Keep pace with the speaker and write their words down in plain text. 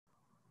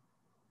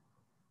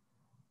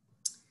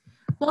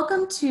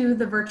Welcome to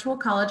the Virtual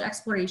College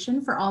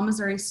Exploration for All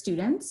Missouri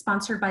Students,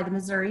 sponsored by the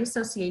Missouri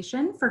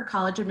Association for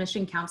College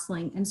Admission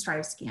Counseling and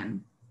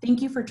StriveScan.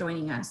 Thank you for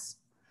joining us.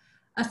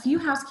 A few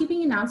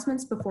housekeeping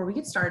announcements before we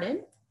get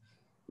started.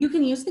 You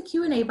can use the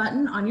Q&A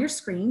button on your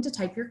screen to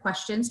type your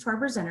questions to our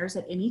presenters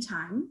at any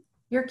time.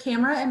 Your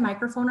camera and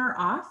microphone are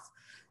off,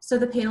 so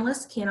the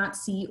panelists cannot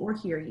see or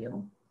hear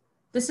you.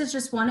 This is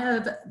just one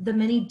of the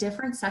many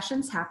different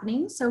sessions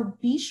happening, so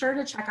be sure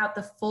to check out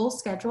the full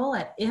schedule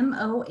at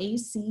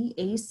moacac.org.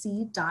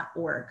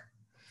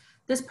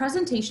 This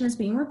presentation is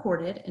being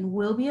recorded and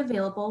will be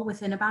available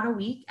within about a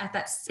week at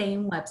that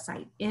same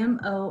website,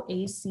 moacac.org.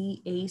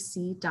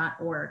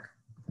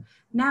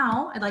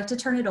 Now, I'd like to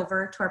turn it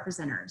over to our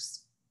presenters.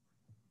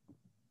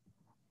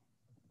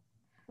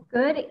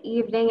 Good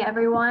evening,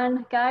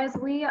 everyone. Guys,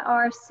 we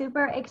are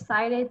super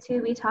excited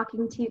to be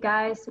talking to you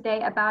guys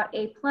today about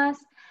A+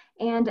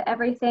 and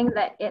everything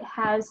that it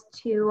has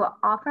to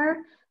offer.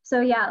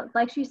 So yeah,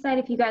 like she said,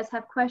 if you guys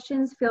have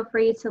questions, feel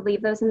free to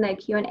leave those in the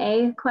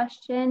Q&A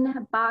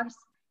question box,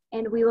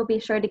 and we will be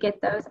sure to get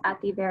those at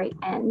the very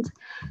end.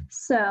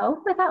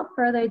 So without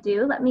further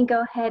ado, let me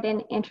go ahead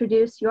and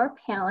introduce your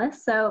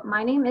panelists. So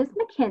my name is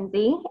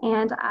Mackenzie,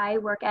 and I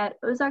work at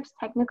Ozarks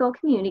Technical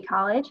Community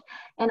College,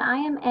 and I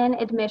am an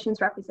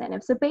admissions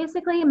representative. So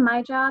basically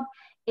my job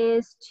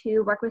is to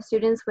work with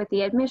students with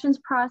the admissions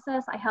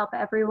process. I help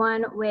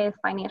everyone with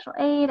financial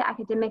aid,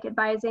 academic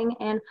advising,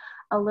 and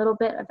a little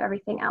bit of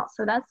everything else.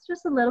 So that's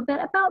just a little bit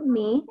about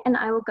me, and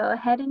I will go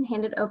ahead and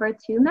hand it over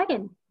to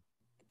Megan.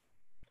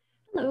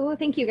 Hello,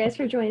 thank you guys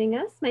for joining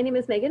us. My name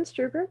is Megan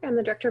Struberg. I'm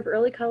the Director of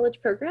Early College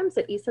Programs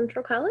at East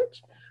Central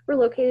College. We're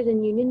located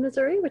in Union,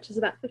 Missouri, which is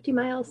about 50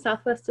 miles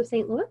southwest of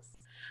St. Louis.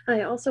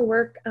 I also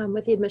work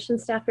with the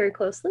admissions staff very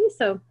closely,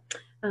 so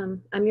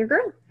I'm your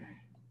girl.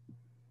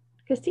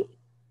 Christy?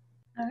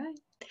 All right.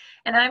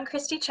 And I'm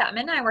Christy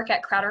Chapman. I work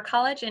at Crowder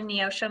College in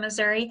Neosho,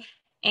 Missouri.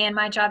 And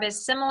my job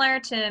is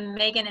similar to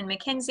Megan and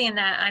Mackenzie in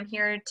that I'm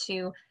here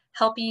to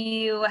help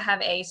you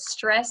have a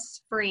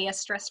stress-free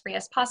as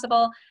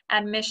possible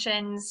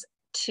admissions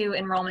to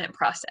enrollment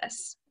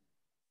process.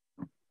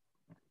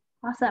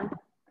 Awesome.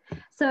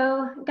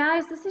 So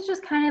guys, this is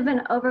just kind of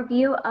an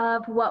overview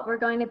of what we're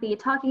going to be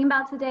talking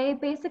about today.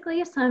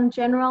 Basically, some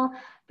general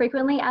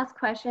frequently asked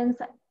questions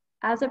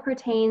as it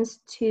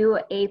pertains to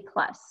A+.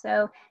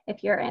 So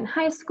if you're in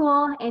high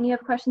school and you have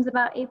questions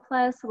about A+,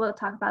 we'll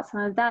talk about some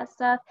of that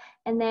stuff.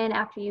 And then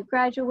after you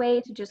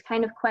graduate, just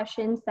kind of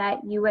questions that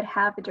you would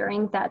have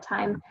during that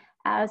time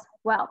as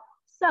well.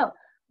 So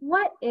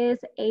what is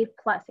A+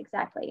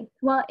 exactly?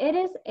 Well, it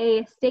is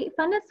a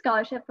state-funded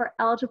scholarship for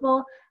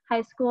eligible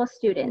high school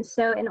students.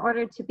 So in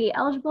order to be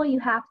eligible, you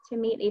have to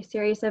meet a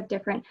series of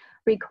different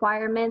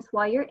requirements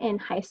while you're in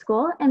high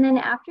school. And then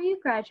after you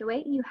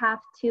graduate, you have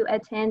to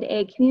attend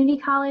a community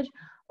college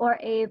or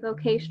a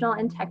vocational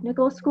and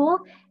technical school.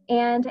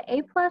 And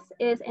A+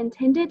 is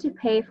intended to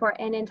pay for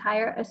an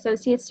entire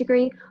associate's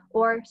degree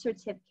or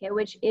certificate,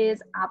 which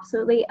is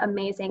absolutely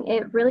amazing.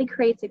 It really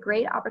creates a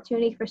great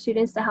opportunity for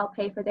students to help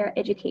pay for their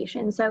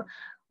education. So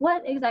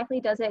what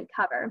exactly does it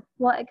cover?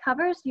 Well, it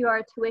covers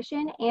your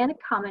tuition and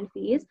common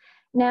fees.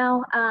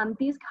 Now,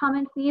 these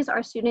common fees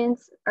are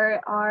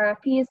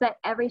fees that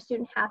every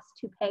student has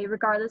to pay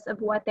regardless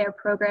of what their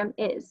program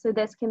is. So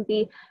this can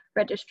be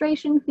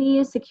registration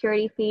fees,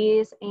 security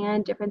fees,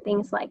 and different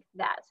things like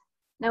that.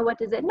 Now, what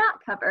does it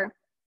not cover?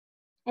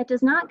 It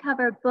does not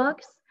cover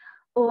books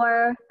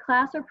or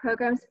class or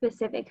program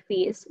specific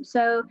fees.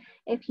 So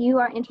if you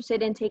are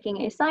interested in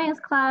taking a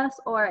science class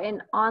or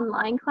an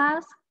online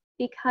class,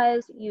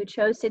 because you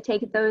chose to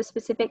take those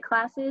specific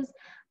classes,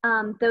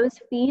 those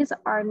fees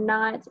are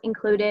not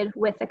included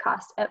with the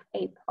cost of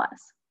A+.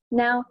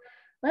 Now,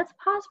 let's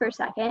pause for a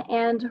second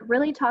and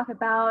really talk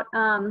about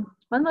one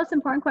of the most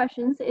important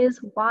questions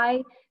is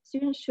why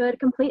students should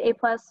complete A+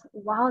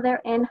 while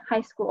they're in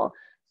high school.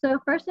 So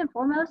first and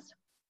foremost,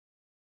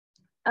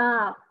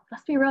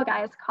 let's be real,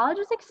 guys, college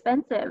is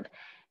expensive.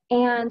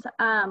 And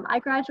I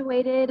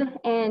graduated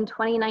in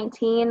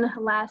 2019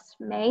 last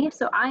May,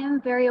 so I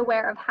am very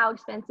aware of how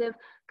expensive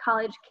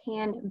college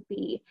can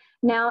be.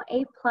 Now,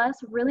 A+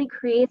 really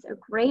creates a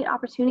great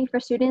opportunity for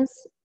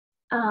students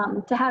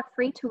to have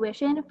free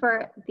tuition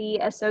for the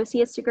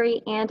associate's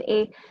degree and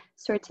a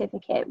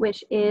certificate,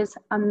 which is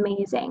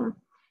amazing.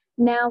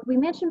 Now, we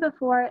mentioned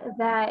before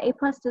that A+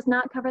 does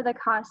not cover the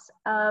cost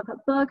of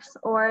books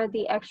or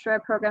the extra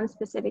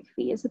program-specific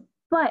fees,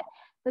 but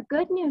the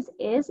good news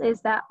is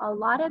that a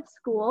lot of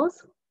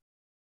schools,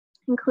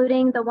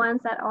 including the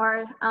ones that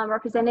are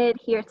represented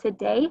here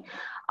today,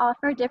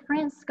 offer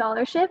different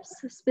scholarships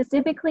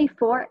specifically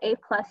for A+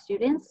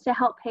 students to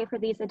help pay for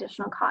these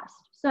additional costs.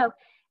 So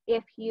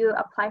if you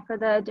apply for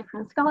the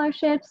different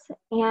scholarships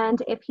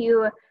and if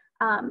you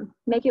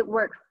make it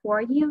work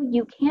for you,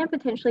 you can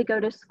potentially go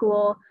to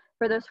school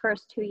for those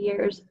first 2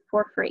 years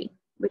for free.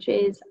 which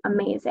is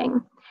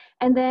amazing.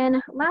 And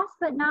then last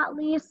but not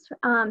least,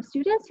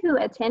 students who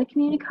attend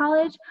community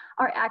college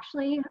are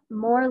actually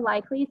more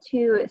likely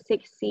to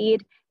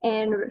succeed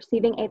in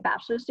receiving a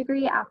bachelor's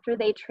degree after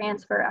they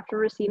transfer after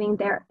receiving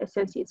their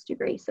associate's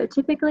degree. So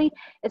typically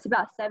it's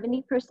about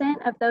 70%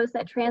 of those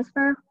that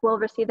transfer will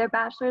receive their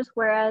bachelor's,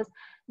 whereas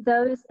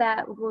those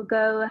that will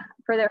go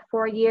for their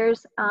 4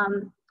 years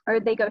or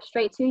they go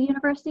straight to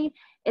university,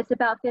 it's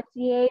about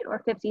 58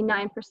 or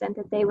 59%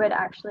 that they would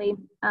actually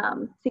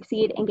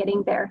succeed in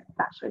getting their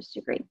bachelor's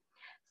degree.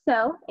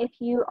 So if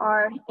you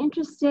are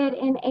interested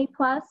in A+,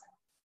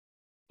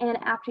 and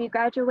after you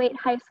graduate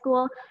high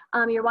school,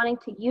 you're wanting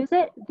to use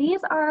it, these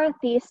are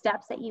the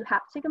steps that you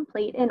have to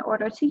complete in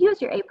order to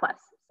use your A+.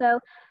 So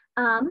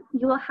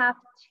you will have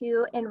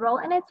to enroll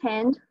and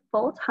attend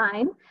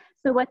full-time.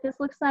 So what this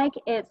looks like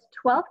is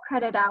 12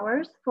 credit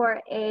hours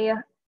for a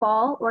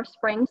fall or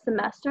spring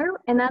semester,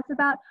 and that's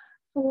about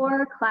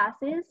 4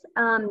 classes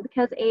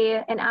because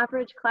an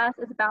average class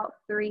is about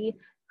 3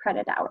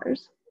 credit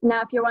hours.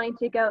 Now, if you're wanting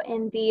to go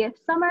in the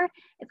summer,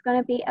 it's going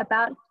to be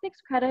about 6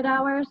 credit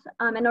hours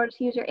in order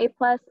to use your A+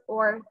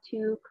 or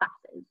 2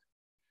 classes.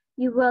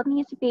 You will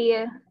need to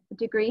be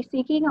degree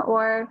seeking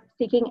or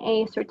seeking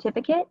a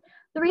certificate.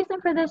 The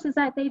reason for this is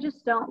that they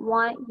just don't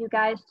want you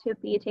guys to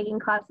be taking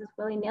classes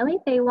willy-nilly.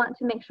 They want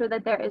to make sure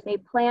that there is a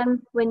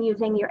plan when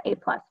using your A+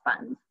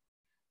 funds.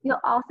 You'll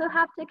also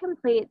have to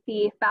complete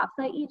the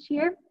FAFSA each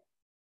year.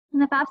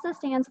 And the FAFSA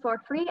stands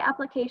for Free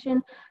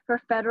Application for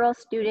Federal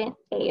Student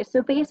Aid.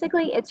 So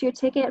basically, it's your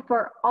ticket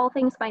for all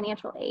things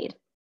financial aid.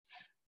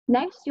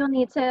 Next, you'll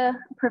need to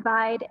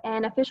provide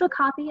an official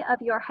copy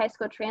of your high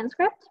school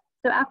transcript.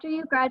 So after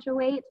you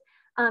graduate,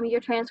 your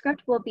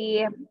transcript will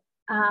be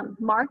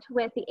marked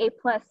with the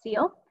A+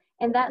 seal.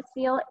 And that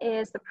seal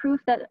is the proof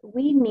that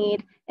we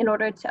need in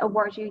order to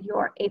award you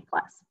your A+.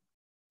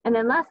 And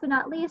then last but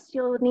not least,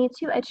 you'll need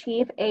to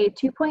achieve a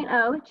 2.0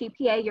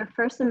 GPA your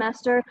first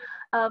semester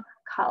of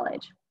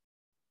college.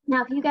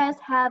 Now, if you guys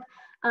have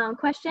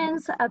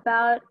questions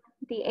about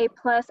the A+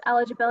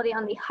 eligibility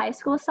on the high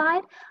school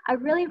side, I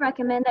really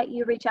recommend that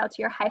you reach out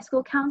to your high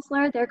school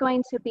counselor. They're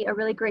going to be a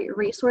really great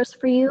resource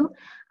for you.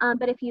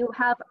 But if you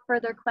have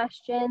further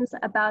questions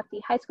about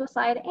the high school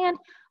side and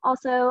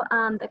also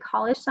the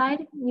college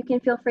side, you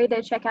can feel free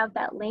to check out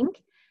that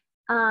link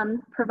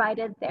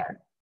provided there.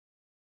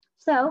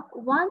 So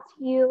once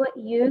you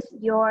use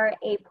your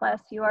A+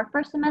 your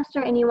first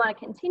semester and you want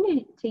to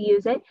continue to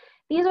use it,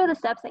 these are the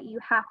steps that you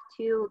have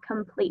to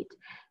complete.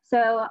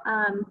 So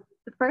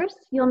first,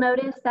 you'll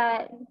notice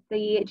that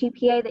the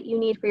GPA that you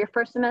need for your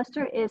first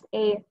semester is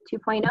a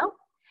 2.0.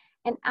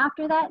 And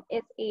after that,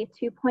 it's a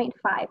 2.5.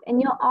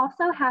 And you'll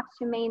also have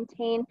to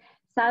maintain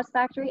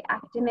satisfactory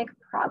academic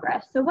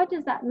progress. So what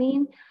does that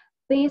mean?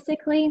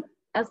 Basically,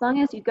 as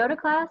long as you go to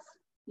class,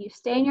 you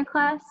stay in your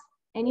class,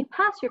 and you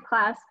pass your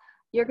class,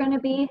 you're going to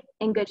be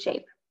in good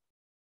shape.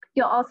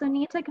 You'll also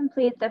need to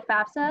complete the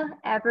FAFSA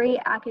every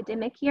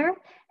academic year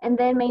and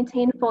then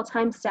maintain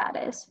full-time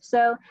status.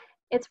 So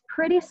it's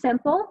pretty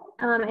simple,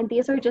 and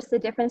these are just the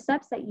different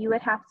steps that you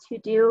would have to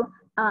do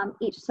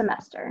each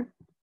semester.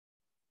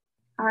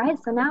 All right,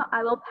 so now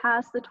I will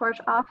pass the torch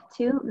off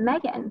to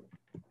Megan.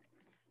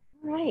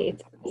 All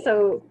right,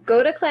 so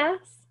go to class,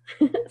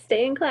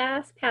 stay in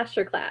class, pass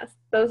your class.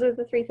 Those are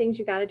the 3 things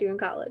you got to do in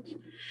college.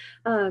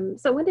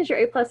 So when does your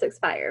A+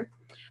 expire?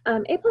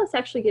 A+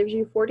 actually gives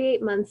you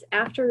 48 months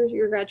after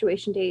your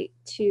graduation date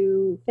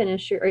to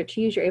finish or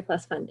to use your A+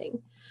 funding.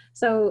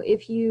 So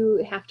if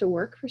you have to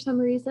work for some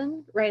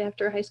reason right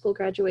after high school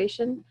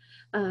graduation,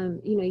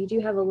 you do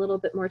have a little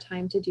bit more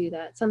time to do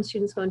that. Some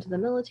students go into the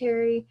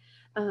military,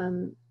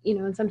 and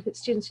some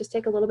students just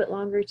take a little bit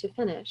longer to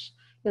finish.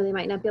 They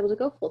might not be able to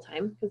go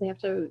full-time because they have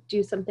to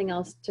do something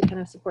else to kind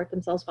of support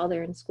themselves while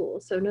they're in school.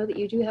 So know that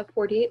you do have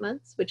 48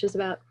 months, which is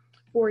about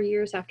 4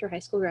 years after high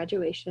school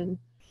graduation,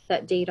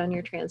 that date on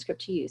your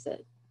transcript to use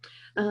it.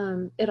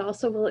 It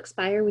also will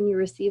expire when you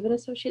receive an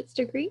associate's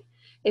degree.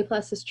 A+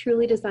 is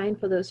truly designed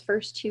for those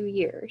first 2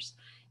 years.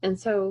 And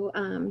so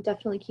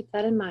definitely keep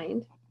that in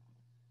mind.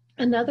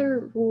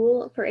 Another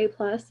rule for A+,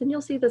 and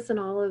you'll see this in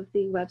all of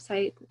the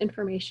website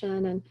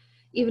information and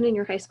even in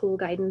your high school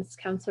guidance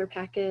counselor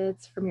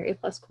packets from your A+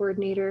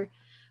 coordinator,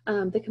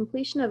 the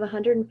completion of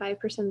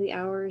 105% of the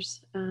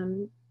hours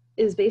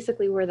is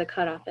basically where the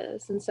cutoff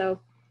is. And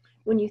so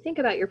when you think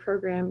about your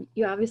program,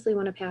 you obviously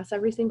want to pass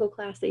every single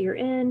class that you're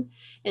in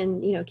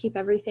and keep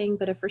everything.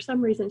 But if for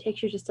some reason it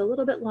takes you just a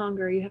little bit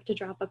longer, you have to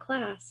drop a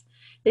class,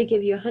 they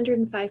give you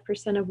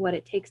 105% of what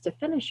it takes to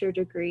finish your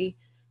degree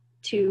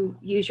to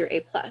use your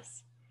A+.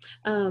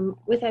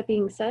 With that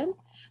being said,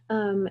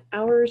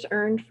 hours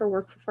earned for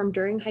work performed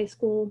during high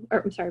school,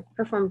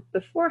 performed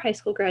before high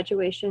school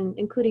graduation,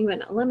 including but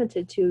not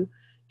limited to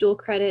dual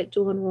credit,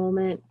 dual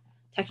enrollment,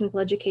 technical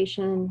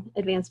education,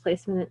 advanced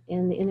placement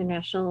in the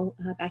International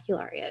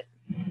Baccalaureate.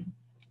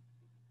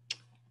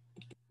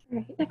 All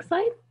right, next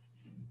slide.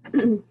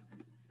 Okay,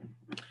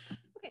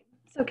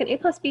 So can A+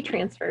 be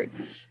transferred?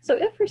 So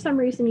if for some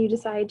reason you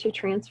decide to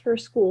transfer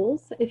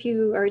schools, if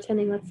you are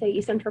attending, let's say,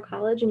 East Central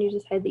College, and you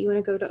decide that you want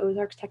to go to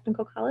Ozarks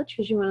Technical College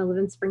because you want to live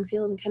in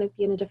Springfield and kind of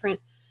be in a different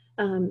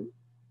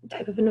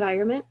type of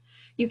environment,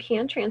 you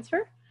can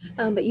transfer,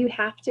 but you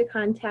have to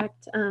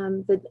contact,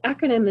 the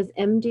acronym is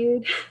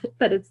MDUDE,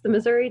 but it's the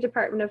Missouri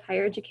Department of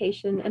Higher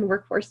Education and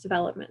Workforce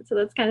Development. So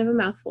that's kind of a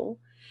mouthful,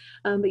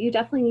 but you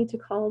definitely need to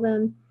call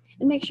them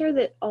and make sure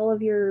that all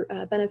of your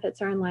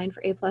benefits are in line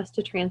for A+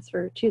 to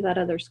transfer to that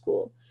other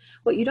school.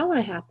 What you don't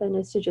want to happen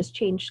is to just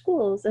change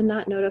schools and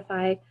not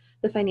notify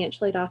the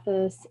financial aid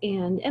office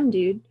and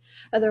MDUDE.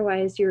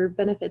 Otherwise, your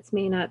benefits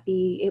may not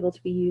be able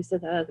to be used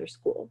at that other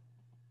school,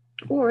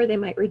 or they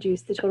might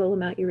reduce the total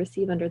amount you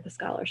receive under the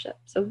scholarship.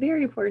 So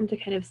very important to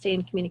kind of stay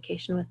in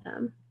communication with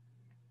them.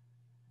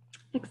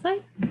 Next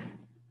slide.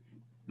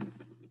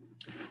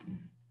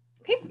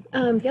 Okay,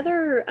 the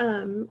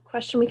other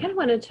question we kind of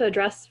wanted to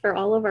address for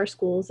all of our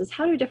schools is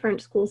how do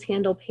different schools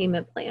handle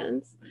payment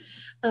plans?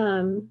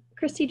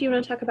 Christy, do you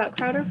want to talk about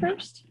Crowder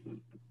first?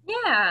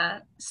 Yeah,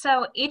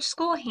 so each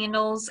school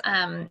handles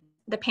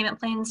the payment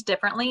plans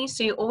differently.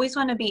 So you always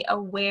want to be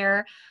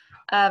aware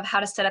of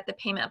how to set up the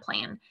payment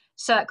plan.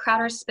 So at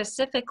Crowder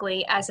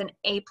specifically, as an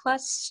A+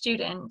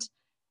 student,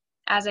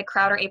 as a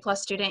Crowder A+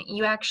 student,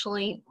 you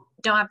actually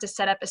don't have to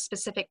set up a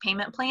specific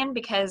payment plan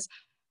because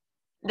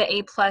the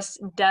A+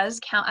 does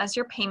count as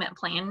your payment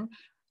plan.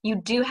 You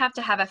do have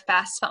to have a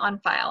FAFSA on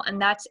file,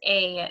 and that's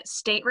a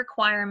state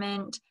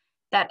requirement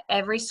that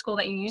every school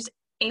that you use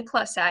A+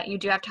 at, you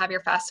do have to have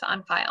your FAFSA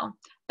on file.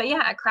 But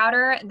yeah, at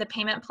Crowder, the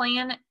payment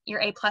plan,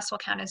 your A+ will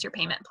count as your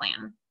payment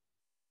plan.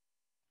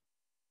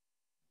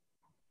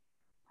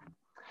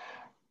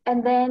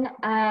 And then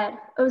at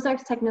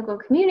Ozarks Technical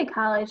Community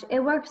College, it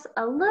works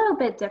a little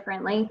bit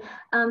differently.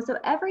 So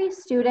every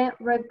student,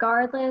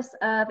 regardless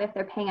of if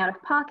they're paying out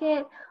of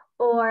pocket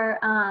or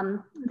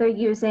they're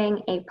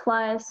using A+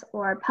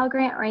 or Pell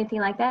Grant or anything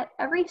like that,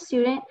 every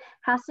student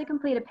has to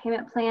complete a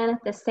payment plan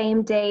the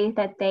same day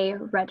that they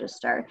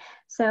register.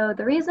 So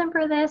the reason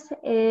for this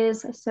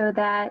is so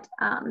that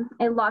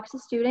it locks the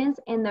students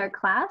in their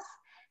class.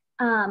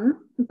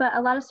 But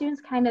a lot of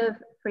students kind of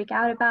freak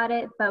out about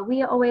it, but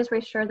we always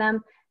reassure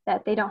them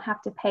that they don't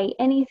have to pay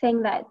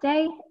anything that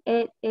day.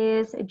 It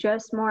is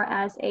just more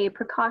as a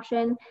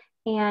precaution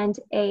and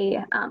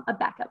a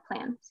backup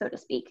plan, so to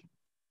speak.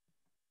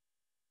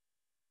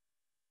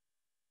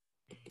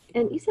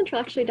 And East Central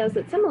actually does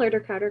it similar to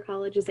Crowder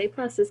College's A+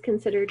 is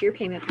considered your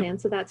payment plan,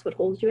 so that's what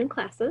holds you in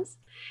classes.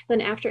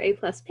 Then after A+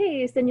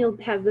 pays, then you'll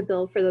have the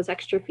bill for those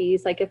extra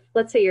fees. Like if,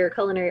 let's say you're a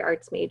culinary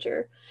arts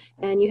major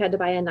and you had to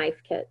buy a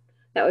knife kit,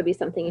 that would be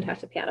something you'd have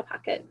to pay out of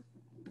pocket.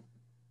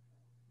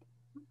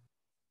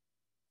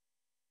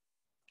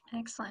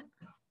 Excellent.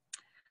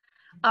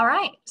 All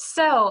right,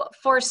 so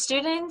for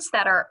students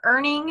that are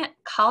earning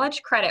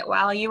college credit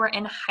while you are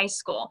in high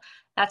school,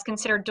 that's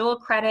considered dual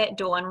credit,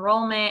 dual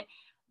enrollment,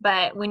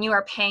 but when you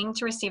are paying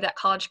to receive that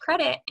college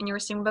credit and you're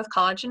receiving both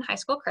college and high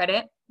school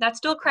credit,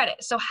 that's dual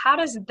credit. So how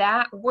does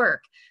that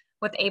work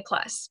with A+?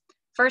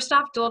 First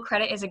off, dual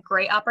credit is a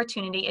great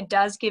opportunity. It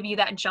does give you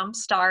that jump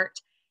start,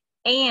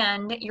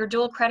 and your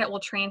dual credit will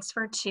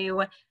transfer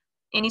to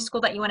any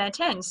school that you want to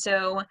attend.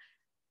 So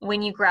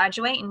when you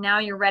graduate and now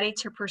you're ready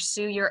to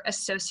pursue your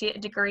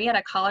associate degree at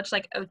a college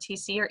like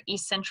OTC or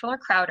East Central or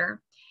Crowder,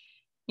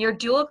 your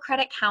dual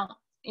credit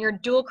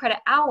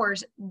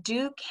hours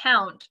do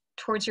count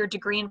towards your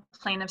degree and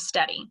plan of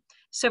study.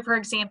 So for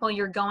example,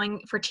 you're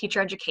going for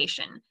teacher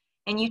education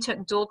and you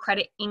took dual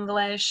credit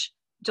English,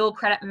 dual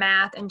credit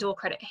math, and dual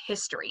credit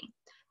history.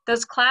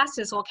 Those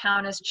classes will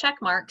count as check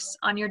marks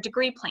on your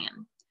degree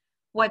plan.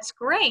 What's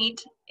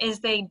great is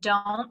they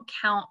don't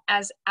count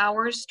as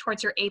hours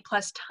towards your A+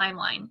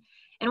 timeline.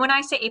 And when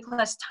I say A+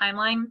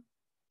 timeline,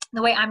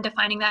 the way I'm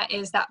defining that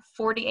is that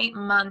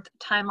 48-month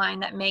timeline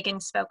that Megan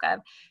spoke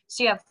of.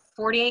 So you have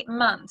 48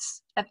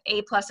 months of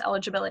A+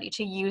 eligibility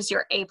to use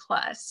your A+.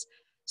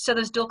 So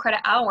those dual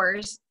credit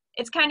hours,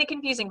 it's kind of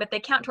confusing, but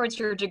they count towards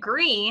your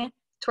degree,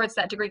 towards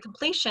that degree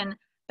completion,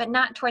 but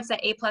not towards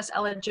that A+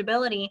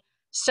 eligibility.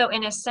 So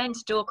in a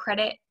sense, dual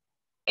credit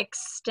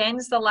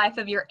extends the life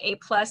of your A+,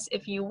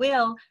 if you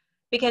will,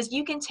 because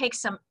you can take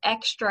some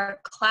extra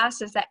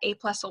classes that A+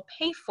 will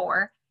pay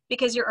for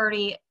because you're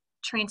already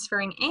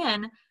transferring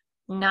in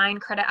 9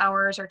 credit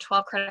hours or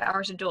 12 credit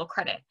hours of dual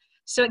credit.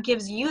 So it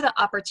gives you the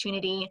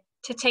opportunity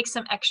to take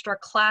some extra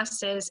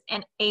classes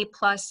and A+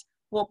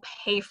 will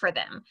pay for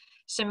them.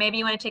 So maybe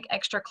you want to take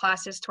extra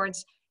classes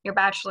towards your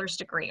bachelor's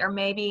degree, or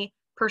maybe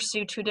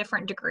pursue 2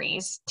 different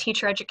degrees,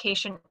 teacher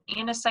education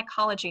and a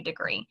psychology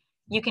degree.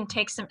 You can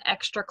take some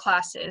extra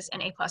classes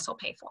and A+ will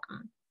pay for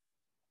them.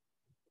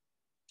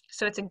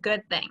 So it's a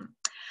good thing.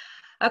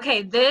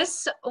 Okay,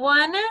 this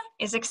one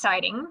is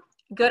exciting.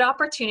 Good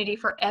opportunity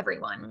for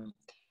everyone.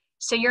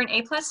 So you're an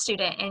A+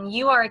 student and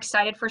you are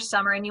excited for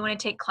summer and you want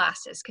to take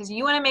classes because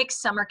you want to make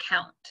summer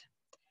count.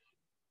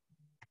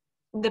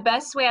 The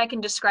best way I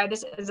can describe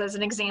this is as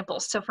an example.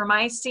 So for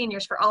my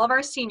seniors, for all of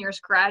our seniors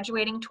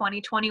graduating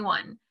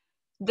 2021,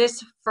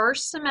 this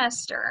first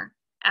semester,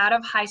 out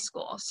of high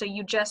school, so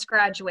you just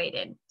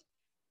graduated,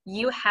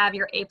 you have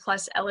your A+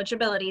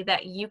 eligibility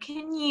that you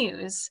can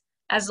use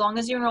as long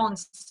as you enroll in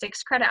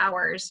 6 credit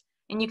hours,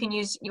 and you can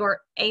use your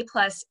A+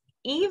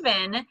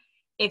 even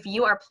if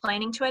you are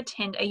planning to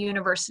attend a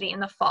university in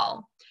the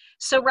fall.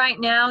 So right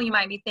now you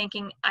might be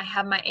thinking, I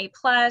have my A+,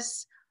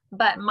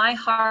 but my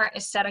heart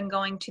is set on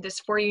going to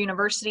this 4-year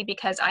university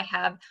because I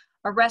have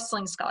a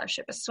wrestling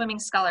scholarship, a swimming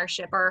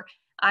scholarship, or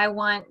I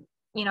want,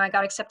 I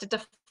got accepted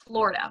to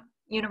Florida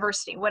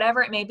University,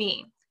 whatever it may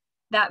be.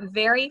 That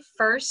very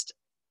first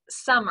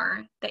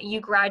summer that you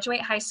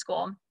graduate high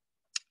school,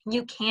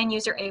 you can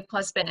use your A+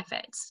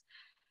 benefits.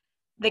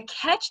 The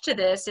catch to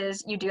this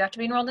is you do have to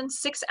be enrolled in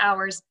 6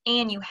 hours,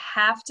 and you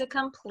have to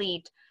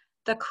complete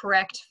the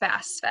correct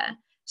FAFSA.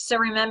 So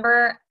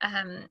remember,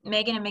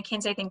 Megan and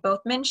Mackenzie, I think,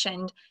 both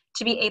mentioned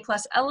to be A+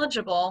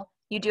 eligible,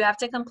 you do have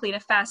to complete a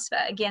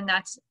FAFSA. Again,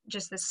 that's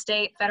just the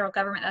state, federal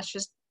government, that's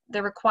just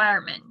the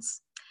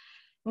requirements.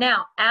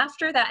 Now,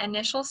 after that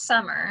initial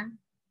summer,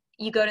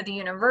 you go to the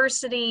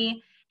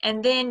university,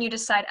 and then you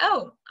decide,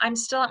 oh, I'm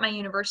still at my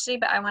university,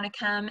 but I want to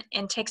come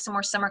and take some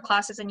more summer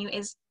classes and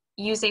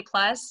use A+.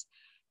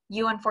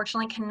 You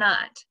unfortunately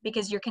cannot,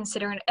 because you're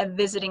considered a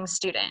visiting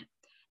student.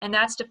 And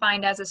that's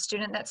defined as a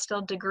student that's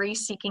still degree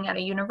seeking at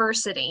a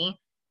university,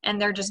 and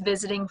they're just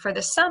visiting for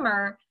the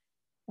summer.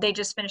 They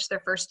just finished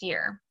their first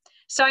year.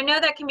 So I know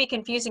that can be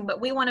confusing,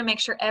 but we want to make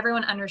sure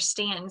everyone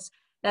understands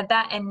that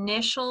that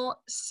initial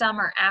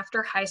summer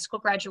after high school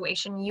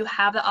graduation, you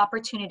have the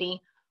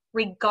opportunity,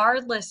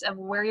 regardless of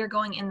where you're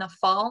going in the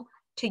fall,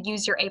 to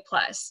use your A+.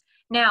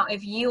 Now,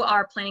 if you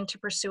are planning to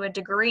pursue a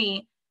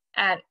degree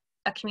at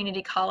a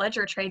community college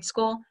or trade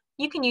school,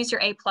 you can use your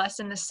A+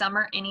 in the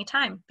summer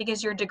anytime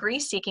because you're degree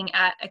seeking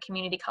at a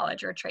community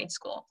college or a trade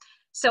school.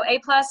 So A+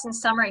 in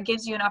summer, it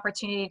gives you an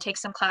opportunity to take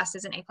some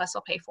classes, and A+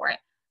 will pay for it.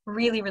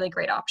 Really, really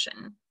great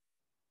option.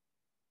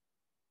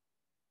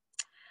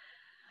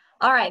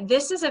 All right,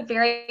 this is a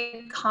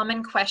very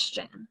common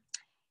question.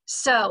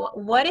 So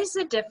what is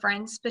the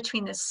difference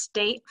between the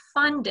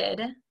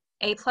state-funded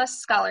A+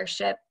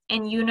 scholarship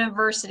and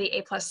university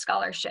A+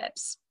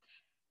 scholarships?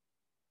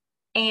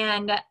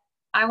 And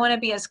I want to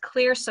be as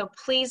clear, so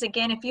please,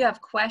 again, if you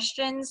have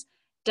questions,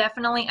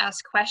 definitely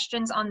ask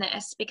questions on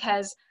this,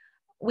 because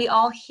we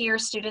all hear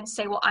students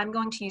say, well, I'm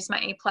going to use my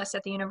A+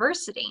 at the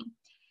university.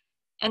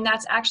 And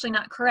that's actually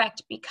not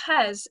correct,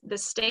 because the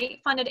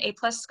state-funded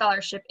A+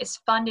 scholarship is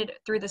funded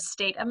through the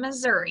state of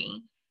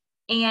Missouri,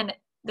 and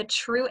the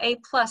true A+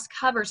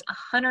 covers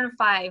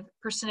 105%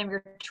 of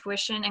your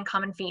tuition and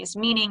common fees,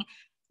 meaning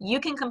you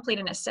can complete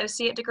an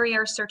associate degree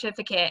or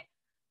certificate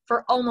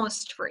for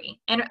almost free.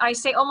 And I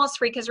say almost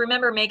free because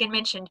remember, Megan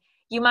mentioned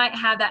you might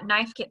have that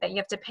knife kit that you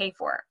have to pay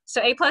for.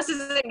 So A+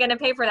 isn't going to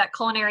pay for that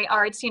culinary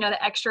arts, the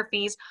extra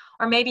fees,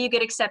 or maybe you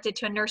get accepted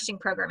to a nursing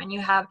program and you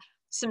have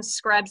some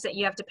scrubs that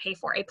you have to pay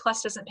for. A+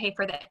 doesn't pay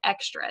for the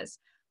extras,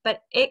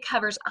 but it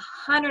covers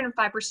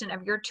 105%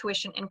 of your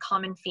tuition and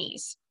common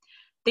fees.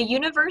 The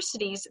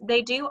universities,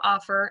 they do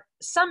offer,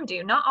 some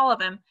do, not all of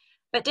them,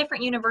 but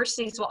different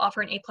universities will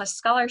offer an A+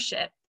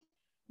 scholarship.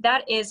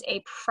 That is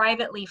a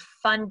privately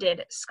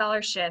funded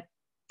scholarship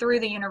through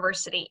the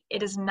university.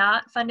 It is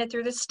not funded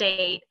through the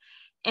state,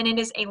 and it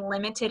is a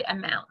limited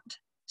amount.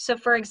 So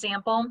for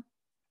example,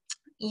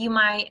 you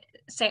might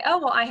say, oh,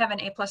 well, I have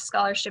an A+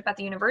 scholarship at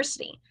the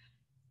university.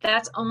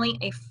 That's only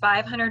a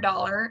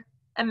 $500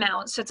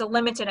 amount, so it's a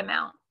limited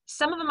amount.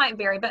 Some of them might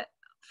vary, but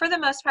for the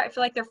most part, I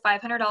feel like they're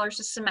 $500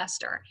 a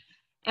semester.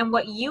 And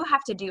what you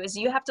have to do is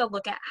you have to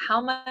look at how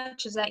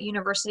much is that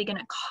university going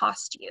to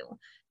cost you,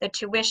 the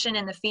tuition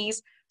and the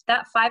fees.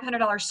 That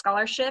 $500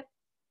 scholarship,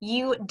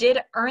 you did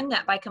earn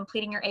that by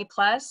completing your A+,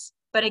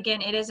 but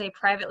again, it is a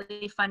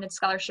privately funded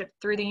scholarship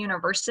through the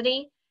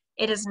university.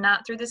 It is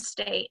not through the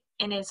state,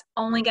 and it's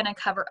only going to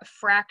cover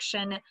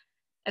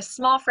a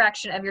small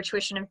fraction of your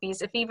tuition and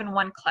fees, if even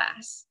one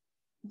class.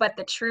 But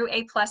the true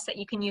A+ that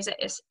you can use at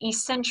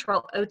East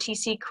Central,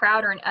 OTC,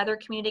 Crowder, and other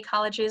community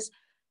colleges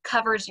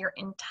covers your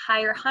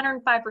entire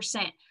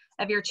 105%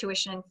 of your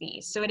tuition and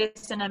fees. So it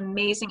is an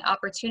amazing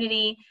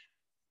opportunity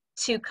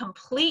to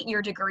complete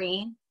your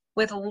degree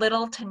with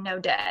little to no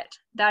debt.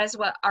 That is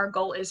what our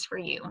goal is for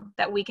you,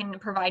 that we can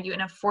provide you an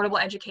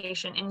affordable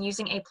education, and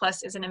using A+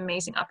 is an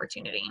amazing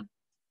opportunity.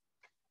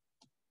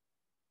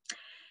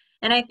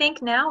 And I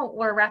think now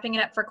we're wrapping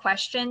it up for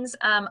questions.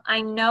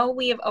 I know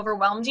we have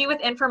overwhelmed you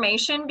with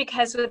information,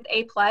 because with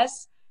A+,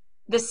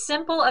 the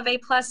simple of A+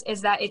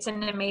 is that it's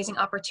an amazing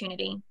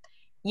opportunity.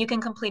 You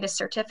can complete a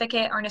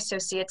certificate or an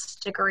associate's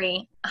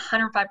degree,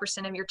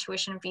 105% of your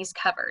tuition and fees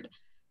covered.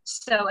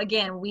 So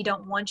again, we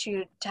don't want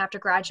you to have to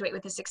graduate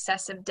with this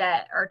excessive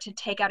debt or to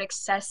take out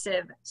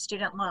excessive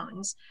student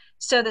loans.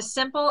 So the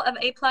simple of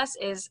A+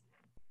 is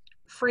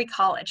free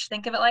college.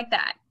 Think of it like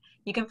that.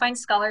 You can find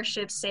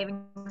scholarships,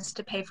 savings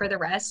to pay for the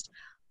rest,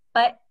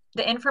 but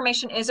the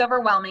information is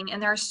overwhelming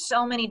and there are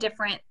so many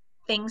different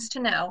things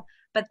to know,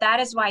 but that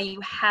is why you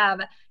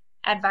have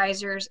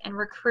advisors and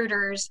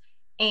recruiters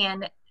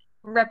and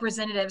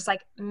representatives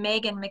like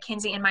Megan,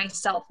 Mackenzie, and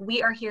myself,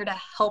 we are here to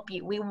help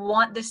you. We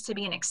want this to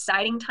be an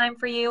exciting time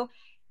for you.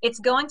 It's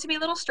going to be a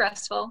little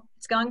stressful.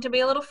 It's going to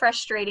be a little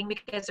frustrating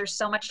because there's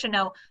so much to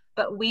know,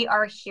 but we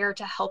are here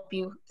to help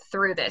you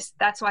through this.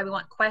 That's why we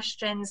want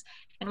questions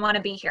and want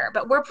to be here.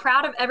 But we're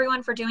proud of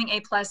everyone for doing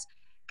A+,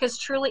 because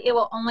truly it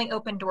will only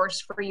open doors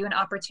for you and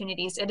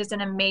opportunities. It is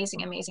an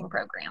amazing, amazing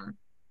program.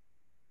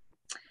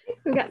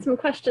 We've got some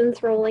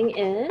questions rolling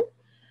in.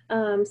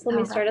 So let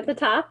me start at the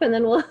top, and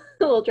then we'll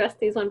address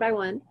these one by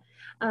one.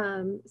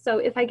 So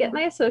if I get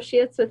my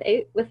associates with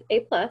A+,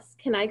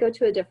 can I go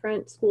to a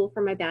different school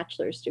for my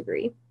bachelor's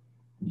degree?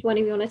 Do one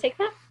of you want to take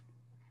that?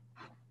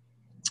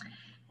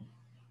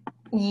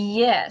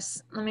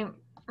 Yes. Let me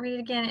read it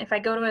again. If I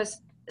go to a,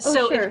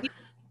 sure.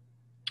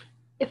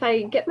 If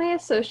I get my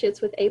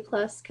associates with A+,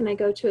 can I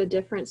go to a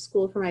different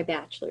school for my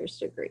bachelor's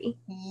degree?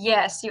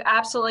 Yes, you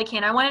absolutely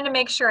can. I wanted to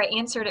make sure I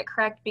answered it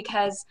correct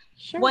because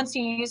once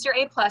you use your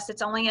A+,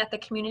 it's only at the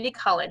community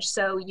college.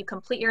 So you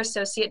complete your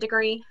associate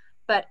degree,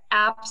 but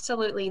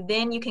absolutely,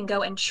 then you can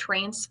go and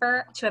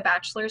transfer to a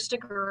bachelor's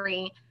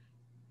degree.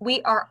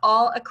 We are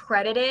all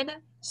accredited.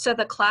 So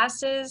the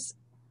classes,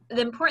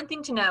 the important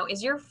thing to know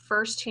is your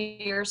first 2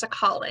 years of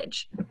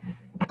college.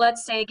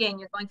 Let's say, again,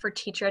 you're going for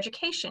teacher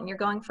education, you're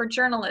going for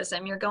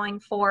journalism, you're going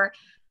for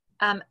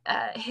a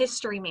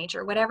history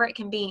major, whatever it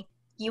can be,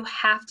 you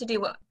have to do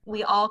what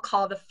we all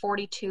call the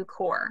 42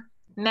 core.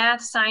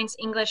 Math, science,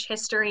 English,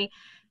 history.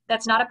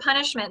 That's not a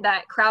punishment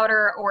that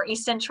Crowder or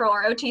East Central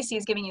or OTC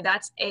is giving you.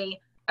 That's a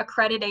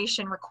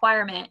accreditation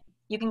requirement.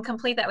 You can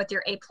complete that with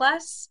your A+,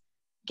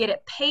 get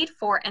it paid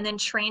for, and then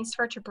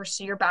transfer to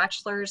pursue your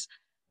bachelor's.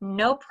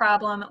 No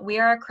problem. We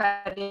are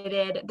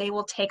accredited. They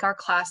will take our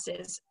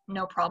classes.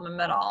 No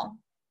problem at all.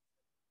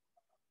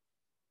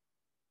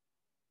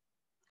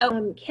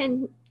 Oh.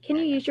 Can you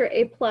use your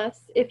A+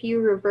 if you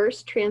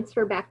reverse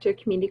transfer back to a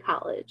community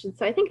college? And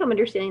so I think I'm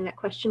understanding that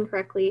question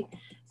correctly.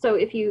 So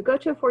if you go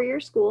to a 4-year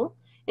school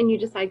and you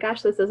decide,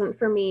 gosh, this isn't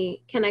for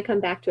me, can I come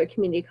back to a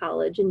community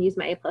college and use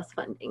my A+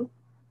 funding?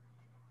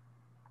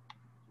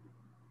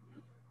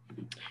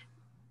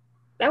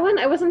 That one,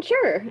 I wasn't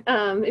sure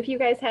if you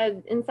guys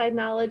had inside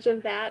knowledge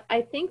of that.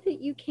 I think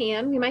that you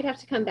can. We might have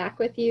to come back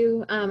with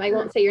you. I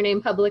won't say your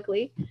name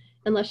publicly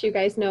unless you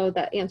guys know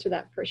that, answer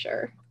that for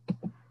sure.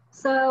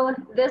 So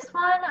this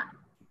one,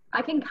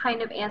 I can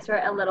kind of answer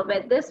it a little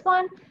bit. This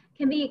one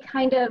can be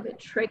kind of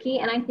tricky,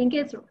 and I think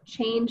it's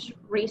changed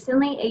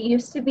recently. It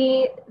used to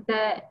be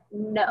that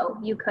no,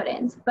 you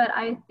couldn't, but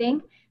I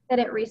think that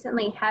it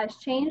recently has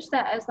changed,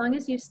 that as long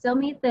as you still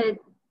meet the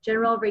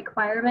general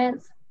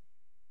requirements,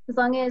 as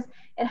long as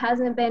it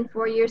hasn't been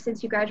 4 years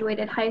since you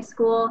graduated high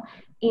school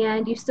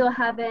and you still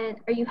haven't,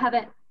 or you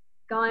haven't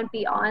gone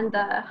beyond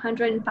the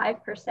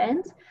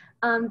 105%,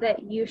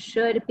 that you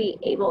should be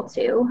able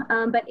to.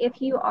 But if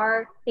you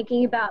are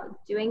thinking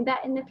about doing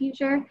that in the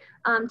future,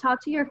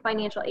 talk to your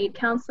financial aid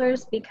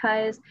counselors,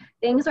 because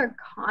things are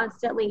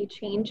constantly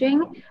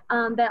changing,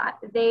 that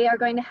they are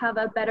going to have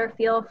a better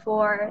feel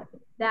for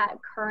that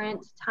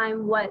current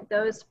time, what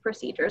those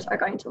procedures are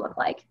going to look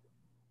like.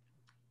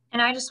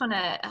 And I just want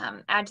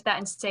to add to that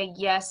and say,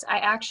 yes, I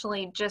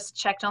actually just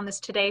checked on this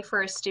today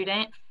for a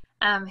student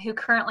who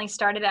currently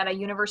started at a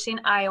university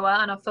in Iowa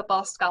on a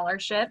football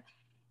scholarship.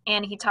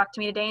 And he talked to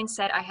me today and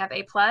said, I have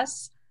A+.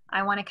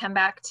 I want to come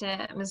back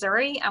to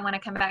Missouri. I want to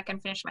come back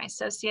and finish my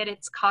associate.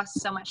 It's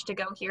cost so much to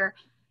go here.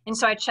 And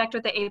so I checked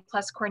with the A+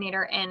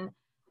 coordinator, and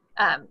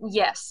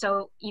yes,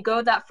 so you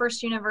go that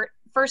first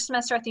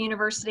semester at the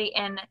university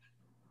and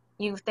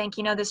you think,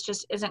 you know, this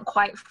just isn't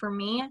quite for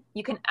me,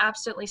 you can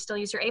absolutely still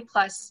use your A+,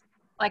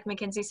 like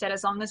Mackenzie said,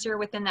 as long as you're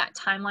within that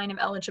timeline of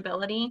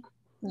eligibility.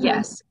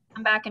 Yes,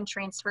 come back and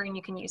transfer and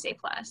you can use A+.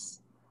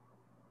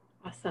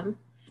 Awesome.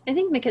 I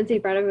think Mackenzie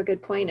brought up a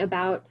good point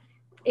about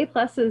A+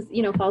 is,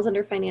 you know, falls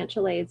under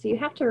financial aid. So you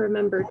have to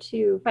remember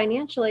too,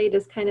 financial aid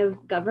is kind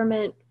of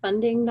government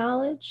funding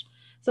knowledge.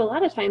 So a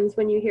lot of times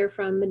when you hear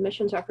from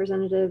admissions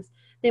representatives,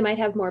 they might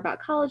have more about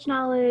college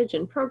knowledge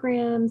and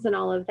programs and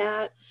all of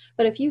that.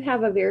 But if you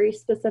have a very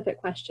specific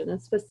question, a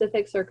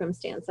specific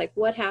circumstance, like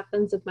what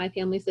happens if my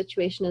family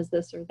situation is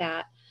this or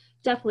that,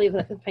 definitely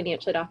the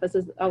financial aid office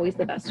is always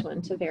the best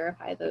one to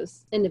verify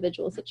those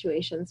individual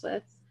situations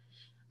with.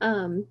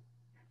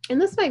 And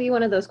this might be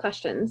one of those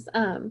questions.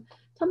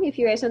 Tell me if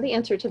you guys know the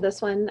answer to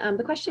this one.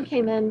 The question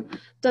came in,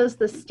 does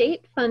the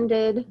state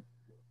funded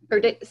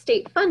or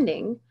state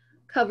funding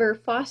cover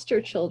foster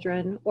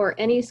children or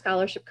any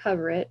scholarship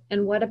cover it?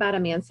 And what about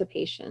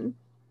emancipation?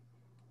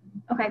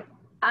 Okay,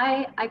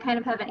 I kind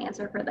of have an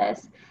answer for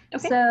this.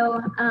 Okay. So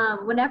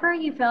whenever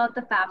you fill out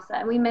the FAFSA,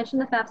 and we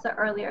mentioned the FAFSA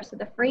earlier, so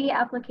the free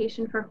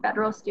application for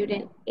federal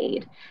student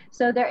aid.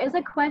 So there is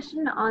a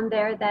question on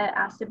there that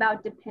asked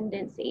about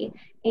dependency.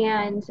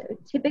 And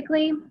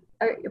typically,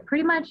 or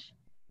pretty much,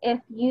 if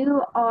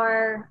you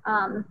are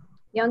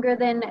younger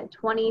than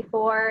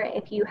 24,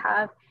 if you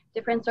have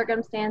different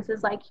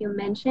circumstances like you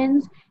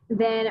mentioned,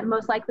 then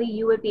most likely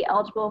you would be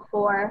eligible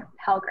for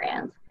Pell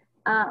Grants,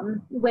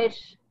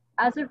 which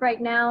as of right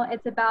now,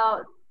 it's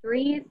about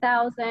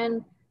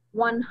 $3,000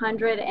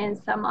 100 and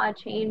some odd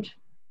change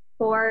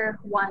for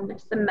one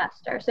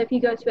semester. So if you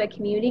go to a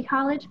community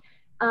college,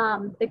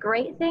 the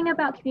great thing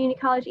about community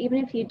college, even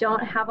if you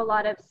don't have a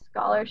lot of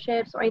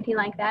scholarships or anything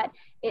like that,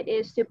 it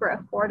is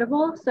super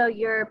affordable. So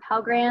your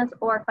Pell Grants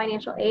or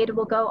financial aid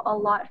will go a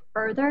lot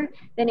further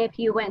than if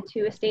you went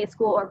to a state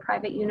school or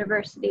private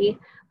university.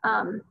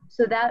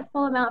 So that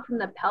full amount from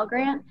the Pell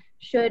Grant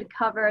should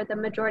cover the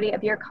majority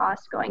of your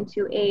costs going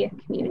to a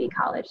community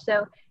college.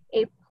 So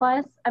A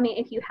plus, I mean,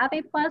 if you have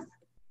A plus,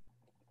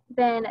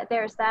 then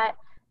there's that.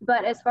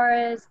 But as far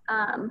as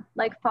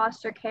like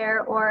foster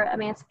care or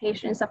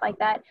emancipation and stuff like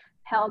that,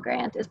 Pell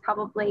Grant is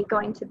probably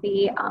going to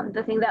be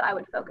the thing that I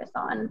would focus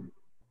on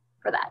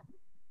for that.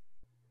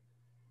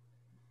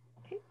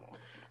 Okay.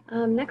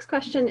 Next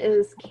question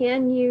is,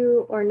 can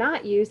you or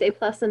not use A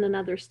plus in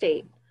another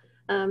state?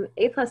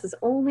 A plus is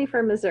only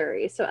for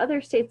Missouri. So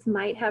other states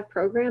might have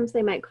programs,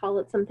 they might call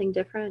it something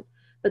different,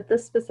 but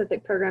this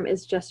specific program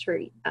is just for,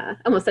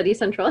 almost said East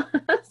Central,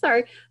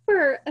 sorry,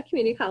 for a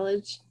community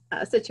college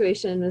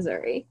situation in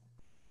Missouri.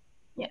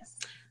 Yes.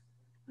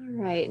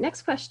 All right,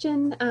 next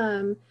question.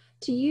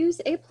 To use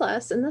A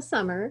plus in the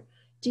summer,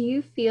 do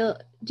you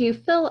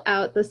fill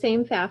out the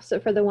same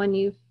FAFSA for the one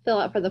you fill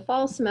out for the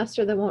fall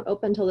semester that won't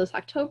open until this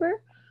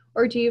October,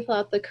 or do you fill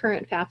out the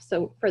current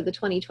FAFSA for the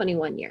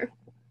 2021 year?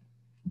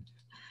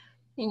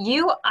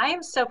 I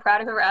am so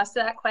proud of whoever asked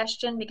that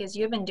question because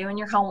you've been doing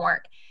your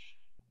homework.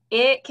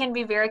 It can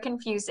be very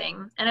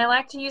confusing, and I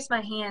like to use my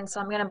hands,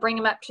 so I'm going to bring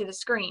them up to the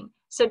screen.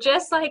 So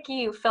just like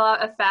you fill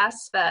out a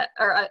FAFSA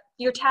or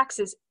your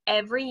taxes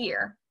every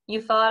year,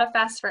 you fill out a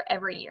FAFSA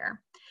every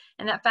year.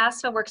 And that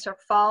FAFSA works for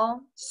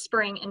fall,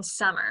 spring, and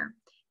summer.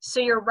 So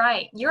you're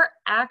right. You're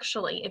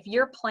actually, if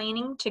you're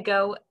planning to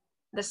go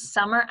the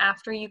summer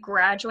after you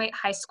graduate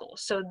high school,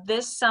 so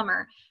this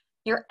summer,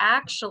 you're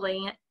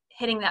actually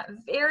hitting that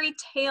very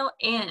tail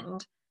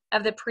end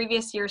of the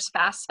previous year's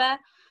FAFSA.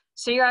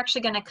 So you're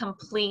actually going to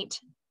complete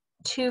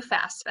 2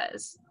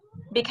 FAFSAs,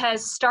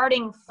 because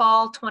starting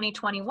fall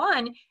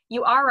 2021,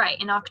 you are right.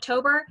 In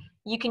October,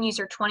 you can use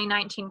your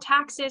 2019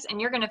 taxes and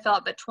you're going to fill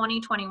out the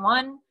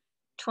 2021,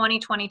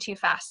 2022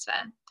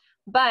 FAFSA.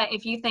 But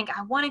if you think,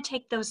 I want to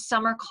take those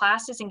summer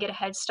classes and get a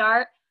head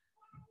start,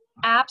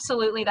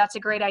 absolutely, that's a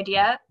great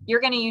idea.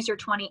 You're going to use your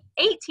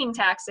 2018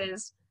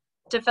 taxes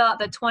to fill out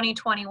the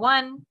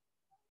 2021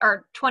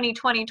 or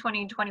 2020,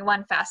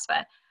 2021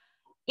 FAFSA.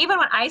 Even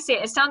when I say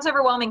it, it sounds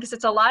overwhelming because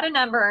it's a lot of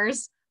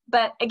numbers.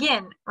 But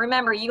again,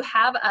 remember, you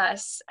have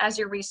us as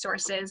your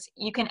resources.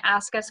 You can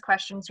ask us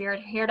questions. We are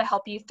here to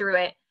help you through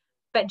it.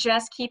 But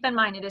just keep in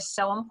mind, it is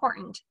so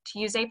important to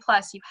use A+.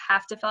 You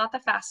have to fill out the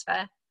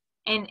FAFSA.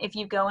 And if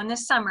you go in the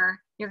summer,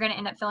 you're going to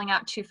end up filling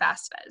out 2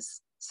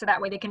 FAFSAs. So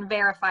that way they can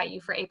verify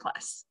you for A+.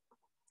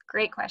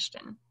 Great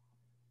question.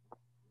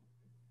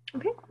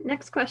 Okay,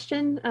 next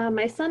question.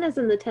 My son is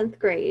in the 10th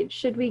grade.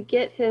 Should we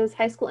get his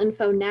high school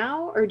info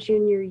now or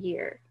junior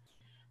year?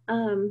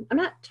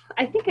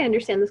 I think I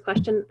understand this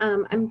question.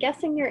 I'm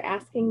guessing you're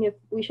asking if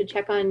we should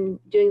check on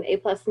doing the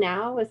A+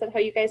 now. Is that how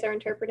you guys are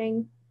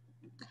interpreting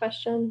the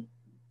question?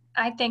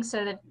 I think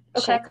so, to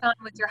check on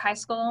with your high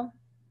school.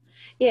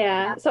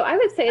 Yeah, so I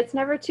would say it's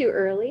never too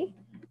early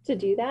to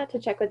do that, to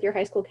check with your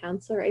high school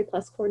counselor, A+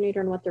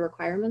 coordinator, and what the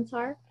requirements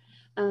are.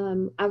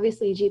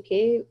 Obviously,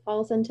 GPA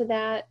falls into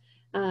that.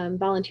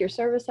 Volunteer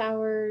service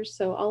hours,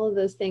 so all of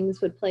those things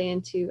would play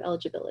into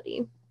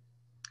eligibility.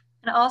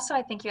 And also,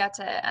 I think you have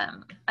to,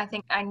 I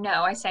think,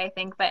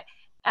 but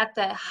at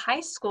the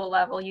high school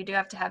level, you do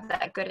have to have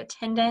that good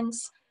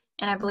attendance,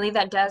 and I believe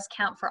that does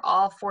count for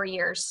all 4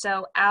 years.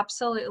 So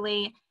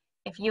absolutely,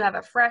 if you have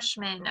a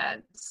freshman, a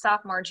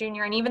sophomore,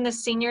 junior, and even the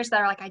seniors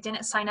that are like, I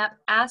didn't sign up,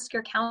 ask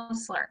your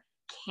counselor,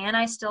 can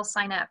I still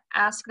sign up?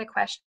 Ask the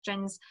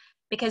questions,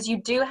 because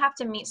you do have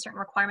to meet certain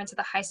requirements at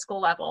the high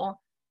school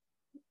level.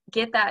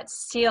 Get that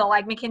seal,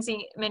 like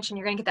Mackenzie mentioned,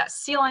 you're going to get that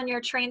seal on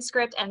your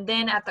transcript, and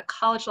then at the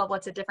college level,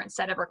 it's a different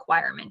set of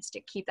requirements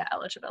to keep that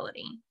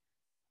eligibility.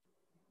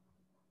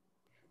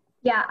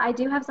 Yeah, I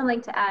do have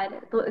something to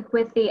add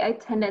with the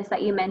attendance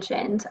that you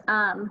mentioned.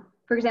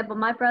 For example,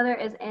 my brother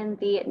is in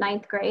the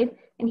 9th grade,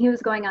 and he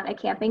was going on a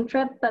camping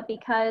trip, but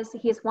because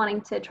he's wanting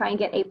to try and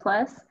get A+,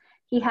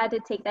 he had to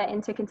take that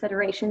into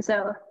consideration.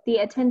 So the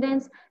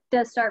attendance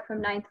does start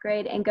from 9th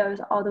grade and goes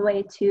all the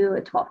way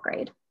to 12th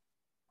grade.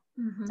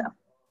 Mm-hmm. So.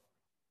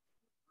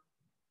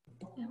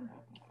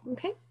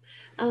 Okay,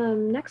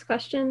 next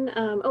question.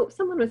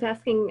 Someone was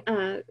asking,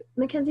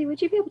 Mackenzie,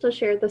 would you be able to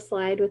share the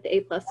slide with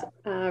the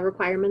A+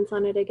 requirements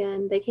on it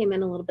again? They came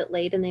in a little bit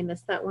late and they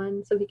missed that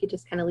one, so we could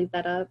just kind of leave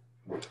that up.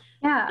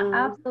 Yeah,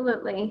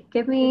 absolutely.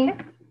 Give me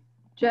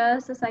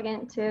just a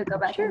second to go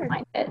back and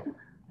find it.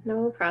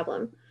 No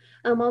problem.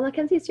 While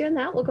Mackenzie's doing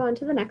that, we'll go on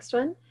to the next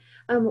one.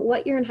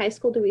 What year in high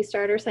school do we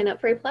start or sign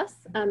up for A+?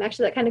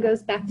 Actually, that kind of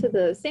goes back to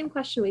the same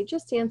question we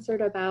just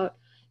answered about,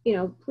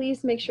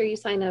 please make sure you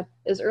sign up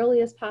as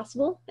early as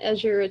possible,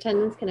 as your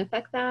attendance can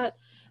affect that.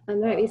 There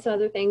might be some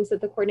other things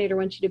that the coordinator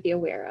wants you to be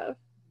aware of.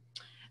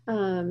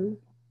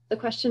 The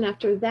question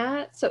after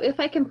that, so if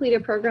I complete a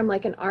program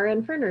like an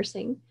RN for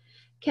nursing,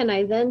 can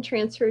I then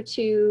transfer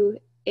to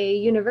a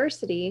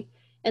university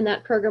and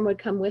that program would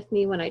come with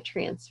me when I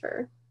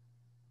transfer?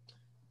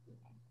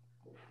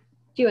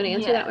 Do you want to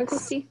answer that one,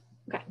 Christy?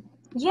 Okay.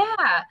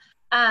 Yeah.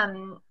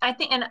 I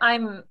think, and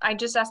I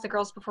just asked the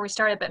girls before we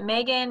started, but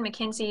Megan,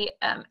 Mackenzie,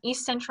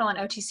 East Central and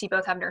OTC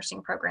both have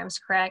nursing programs,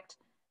 correct?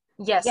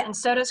 Yes, and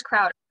so does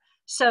Crowder.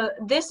 So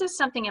this is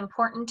something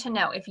important to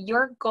know. If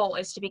your goal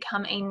is to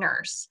become a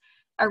nurse,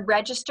 a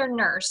registered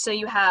nurse, so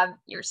you have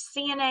your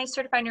CNA,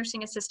 Certified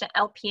Nursing Assistant,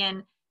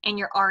 LPN, and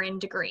your RN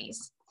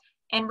degrees.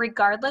 And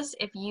regardless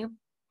if you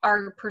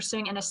are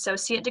pursuing an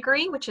associate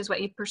degree, which is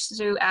what you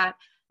pursue at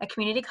a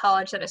community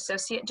college, that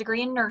associate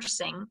degree in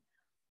nursing,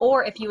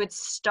 or if you would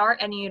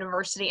start at a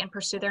university and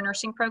pursue their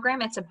nursing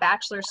program, it's a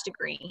bachelor's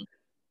degree.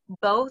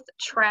 Both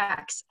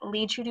tracks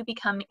lead you to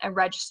become a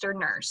registered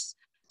nurse.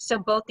 So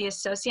both the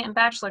associate and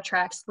bachelor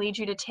tracks lead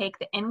you to take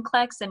the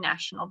NCLEX and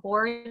national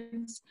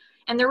boards.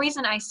 And the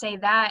reason I say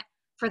that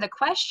for the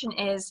question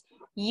is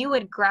you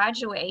would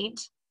graduate,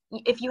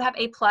 if you have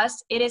A+,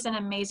 it is an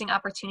amazing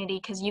opportunity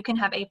because you can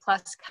have A+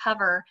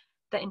 cover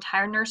the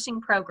entire nursing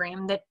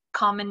program, the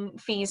common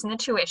fees and the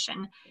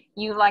tuition.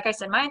 You, like I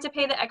said, might have to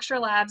pay the extra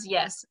labs,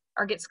 yes,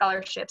 or get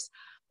scholarships.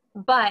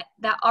 But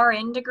that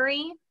RN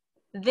degree,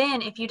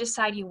 then if you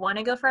decide you want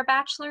to go for a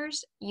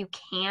bachelor's, you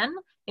can.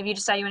 If you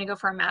decide you want to go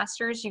for a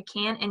master's, you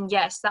can. And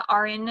yes, the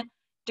RN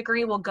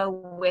degree will go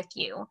with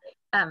you.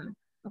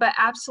 But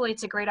absolutely,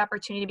 it's a great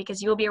opportunity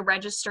because you'll be a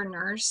registered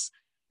nurse.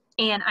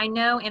 And I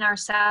know in our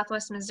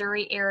Southwest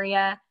Missouri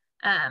area,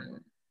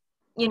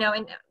 you know,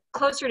 and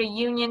closer to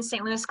Union,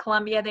 St. Louis,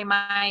 Columbia, they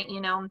might, you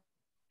know,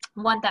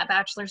 want that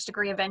bachelor's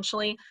degree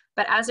eventually.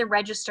 But as a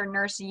registered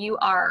nurse, you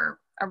are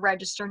a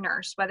registered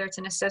nurse, whether it's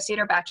an associate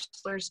or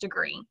bachelor's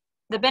degree.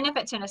 The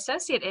benefit to an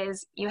associate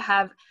is you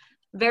have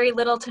very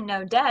little to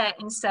no debt,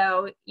 and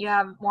so you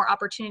have more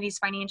opportunities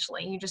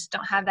financially. You just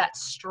don't have that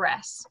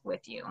stress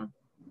with you.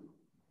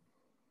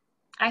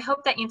 I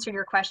hope that answered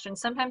your question.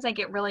 Sometimes I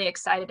get really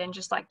excited and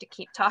just like to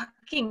keep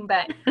talking,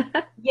 but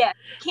yeah,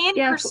 you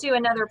can pursue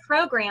another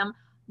program,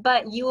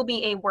 but you will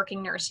be a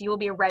working nurse. You will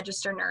be a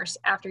registered nurse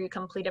after you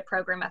complete a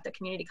program at the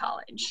community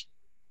college.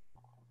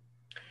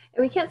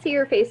 And we can't see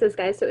your faces,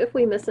 guys, so if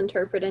we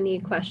misinterpret any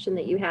question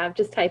that you have,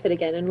 just type it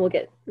again and we'll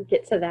get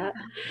to that.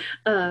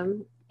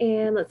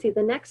 And let's see,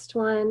 the next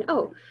one.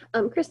 Oh,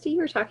 Christy, you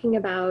were talking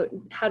about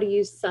how to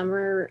use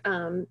summer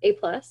A+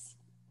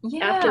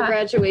 after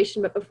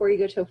graduation, but before you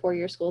go to a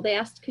 4-year school. They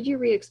asked, could you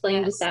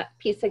re-explain just that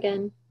piece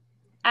again?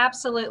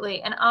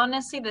 Absolutely. And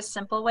honestly, the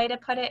simple way to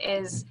put it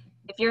is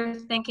if you're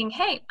thinking,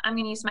 hey, I'm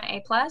going to use my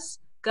A+,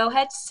 go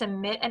ahead,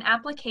 submit an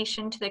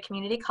application to the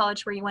community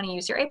college where you want to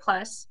use your A+.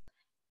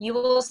 You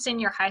will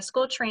send your high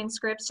school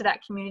transcripts to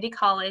that community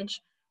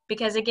college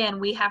because, again,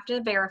 we have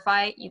to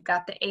verify you've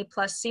got the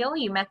A+ seal,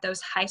 you met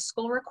those high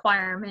school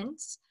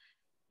requirements,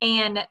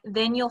 and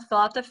then you'll fill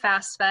out the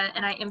FAFSA.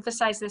 And I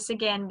emphasize this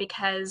again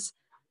because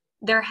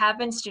there have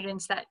been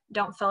students that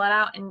don't fill it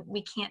out and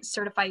we can't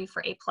certify you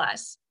for A+.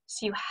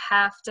 So you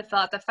have to fill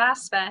out the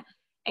FAFSA.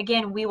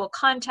 Again, we will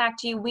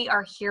contact you. We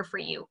are here for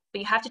you, but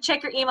you have to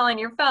check your email and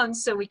your phone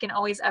so we can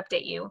always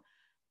update you.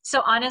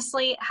 So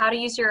honestly, how to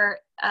use your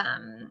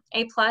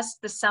A+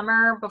 the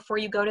summer before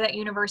you go to that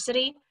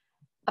university,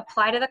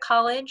 apply to the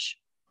college,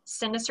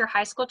 send us your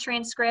high school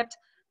transcript,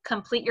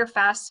 complete your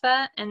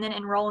FAFSA, and then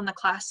enroll in the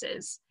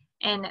classes.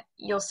 And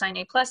you'll sign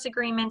A+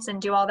 agreements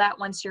and do all that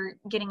once you're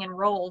getting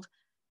enrolled.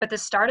 But the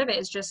start of it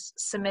is just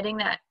submitting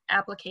that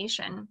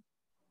application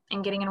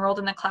and getting enrolled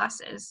in the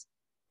classes.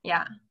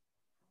 Yeah.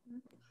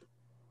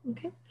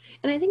 Okay.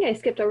 And I think I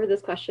skipped over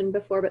this question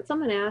before, but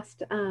someone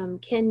asked,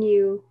 can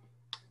you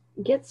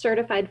get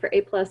certified for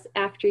A+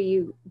 after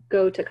you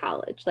go to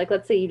college? Like,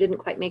 let's say you didn't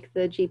quite make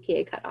the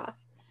GPA cutoff.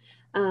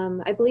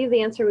 I believe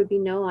the answer would be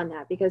no on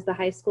that because the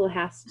high school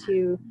has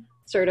to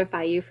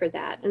certify you for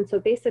that. And so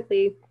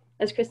basically,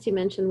 as Christy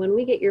mentioned, when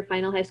we get your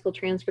final high school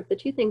transcript, the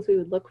 2 things we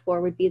would look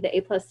for would be the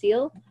A+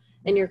 seal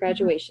and your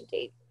graduation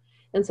date.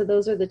 And so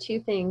those are the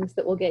 2 things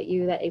that will get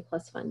you that A+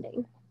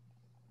 funding.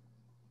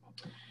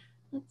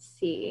 Let's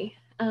see.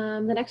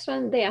 The next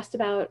one, they asked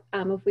about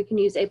if we can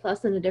use A+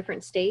 in a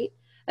different state.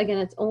 Again,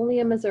 it's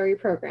only a Missouri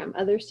program.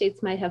 Other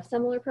states might have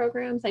similar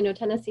programs. I know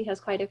Tennessee has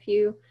quite a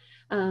few,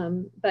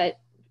 but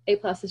A+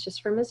 is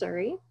just for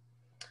Missouri.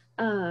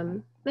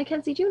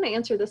 Mackenzie, do you want to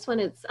answer this one?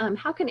 It's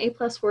how can A+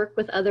 work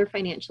with other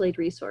financial aid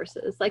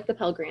resources, like the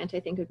Pell Grant, I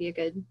think would be a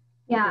good.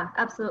 Yeah,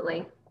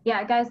 absolutely.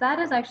 Yeah, guys, that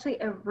is actually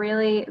a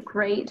really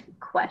great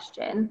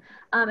question.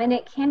 And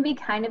it can be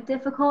kind of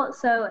difficult.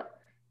 So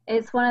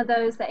it's one of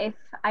those that if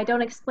I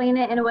don't explain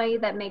it in a way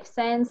that makes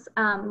sense,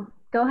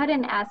 go ahead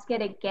and ask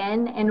it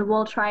again and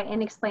we'll try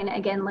and explain it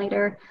again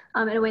later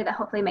in a way that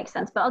hopefully makes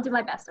sense, but I'll do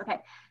my best. Okay.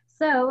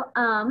 So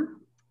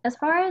as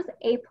far as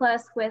A+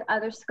 with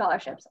other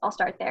scholarships, I'll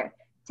start there.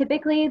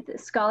 Typically, the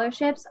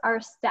scholarships are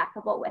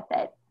stackable with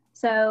it.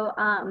 So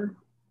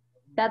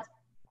that's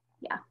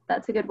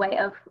a good way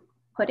of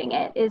putting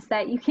it, is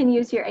that you can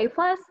use your A+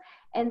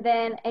 and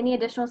then any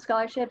additional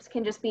scholarships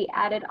can just be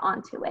added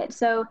onto it.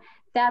 So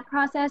that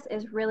process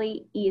is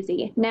really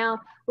easy. Now,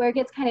 where it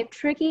gets kind of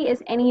tricky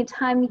is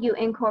anytime you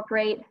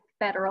incorporate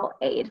federal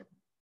aid.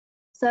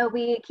 So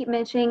we keep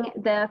mentioning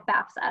the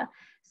FAFSA.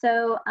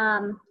 So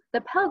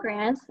the Pell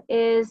Grant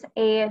is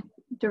a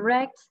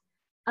direct,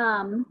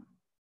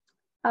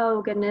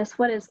 oh goodness,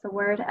 what is the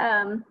word?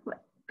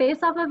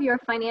 Based off of your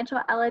financial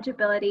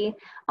eligibility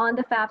on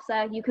the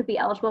FAFSA, you could be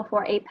eligible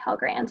for a Pell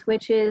Grant,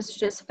 which is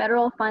just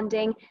federal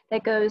funding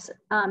that goes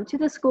to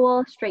the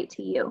school straight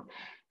to you.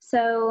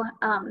 So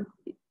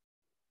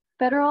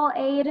federal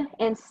aid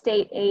and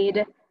state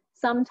aid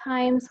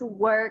sometimes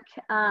work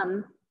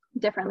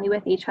differently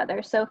with each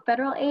other. So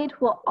federal aid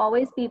will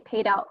always be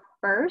paid out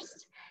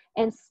first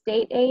and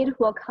state aid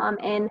will come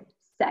in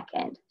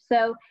second.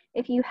 So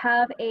if you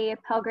have a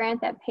Pell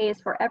Grant that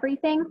pays for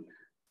everything,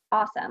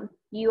 awesome,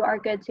 you are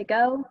good to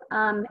go,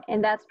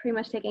 and that's pretty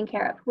much taken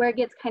care of. Where it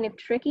gets kind of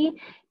tricky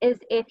is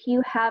if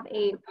you have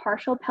a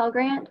partial Pell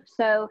Grant.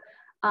 So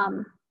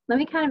let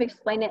me kind of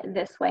explain it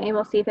this way and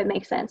we'll see if it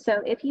makes sense.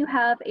 So if you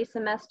have a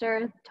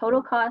semester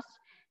total cost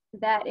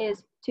that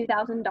is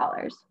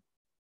 $2,000.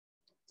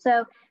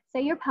 So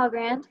say your Pell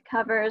Grant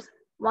covers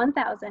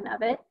 1,000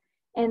 of it,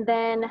 and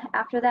then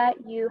after that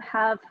you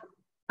have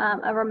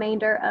a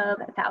remainder of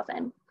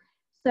 1,000.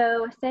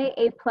 So say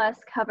A plus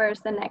covers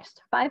the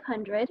next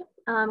 500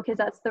 because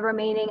that's the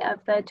remaining of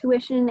the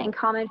tuition and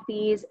common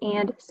fees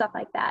and stuff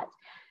like that.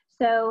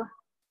 So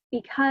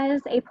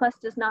because A plus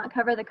does not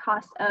cover the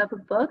cost of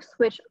books,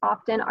 which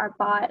often are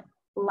bought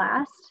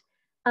last,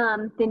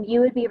 then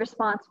you would be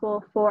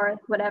responsible for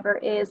whatever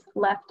is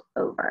left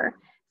over.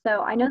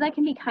 So I know that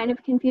can be kind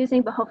of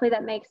confusing, but hopefully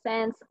that makes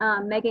sense.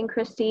 Megan,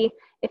 Christy,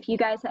 if you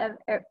guys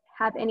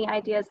have any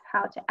ideas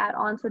how to add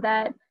on to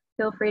that,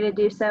 feel free to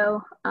do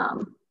so.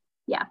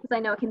 Yeah, because I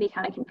know it can be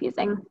kind of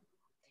confusing.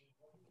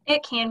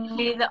 It can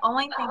be. The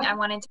only thing I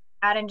wanted to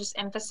add and just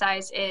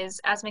emphasize is,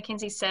 as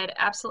Mackenzie said,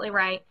 absolutely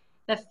right,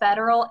 the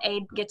federal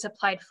aid gets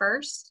applied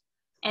first,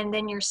 and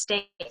then your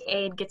state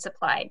aid gets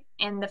applied.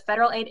 And the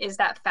federal aid is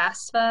that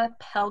FAFSA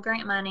Pell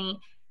Grant money,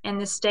 and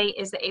the state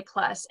is the A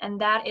plus, and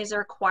that is a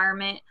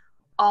requirement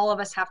all of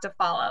us have to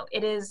follow.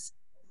 It is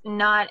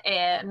not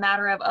a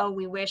matter of, oh,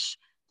 we wish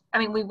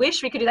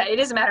we could do that. It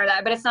is a matter of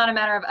that, but it's not a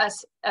matter of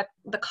us,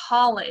 the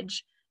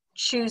college,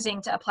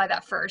 choosing to apply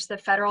that first. The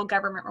federal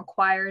government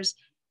requires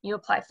you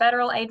apply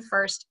federal aid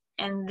first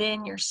and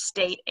then your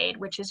state aid,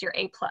 which is your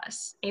A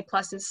plus. A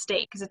plus is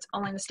state because it's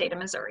only the state of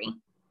Missouri.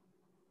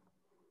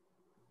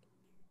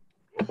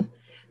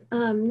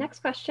 Next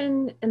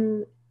question,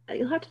 and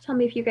you'll have to tell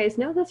me if you guys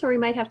know this, or we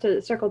might have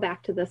to circle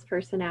back to this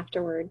person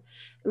afterward.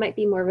 It might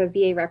be more of a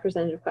VA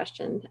representative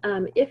question.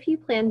 If you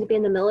plan to be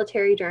in the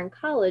military during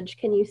college,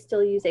 can you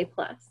still use A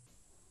plus?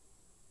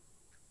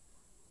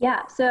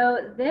 Yeah,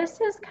 so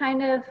this is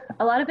kind of,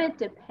 a lot of it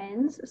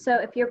depends. So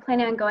if you're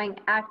planning on going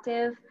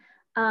active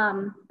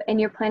and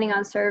you're planning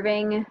on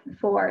serving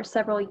for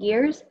several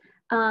years,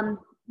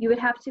 you would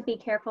have to be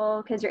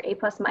careful because your A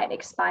plus might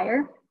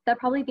expire. That'd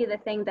probably be the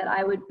thing that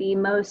I would be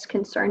most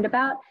concerned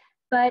about.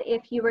 But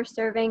if you were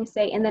serving,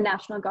 say, in the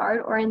National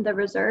Guard or in the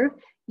Reserve,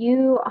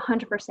 you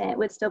 100%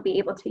 would still be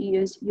able to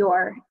use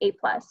your A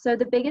plus. So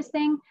the biggest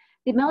thing,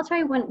 the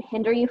military wouldn't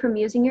hinder you from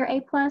using your A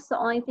plus. The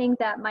only thing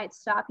that might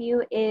stop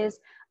you is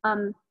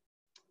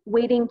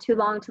waiting too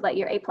long to let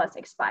your A plus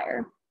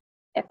expire,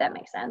 if that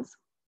makes sense.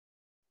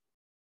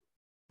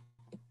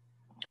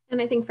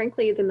 And I think,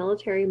 frankly, the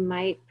military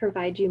might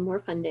provide you more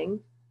funding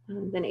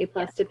than A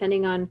plus,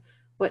 depending on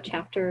what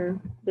chapter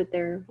that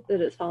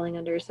it's falling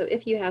under. So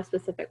if you have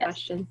specific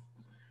questions,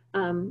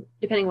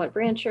 depending what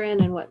branch you're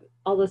in and what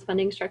all those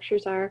funding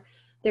structures are,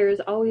 there's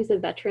always a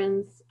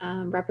veterans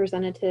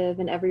representative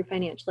in every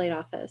financial aid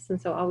office.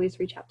 And so always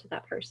reach out to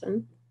that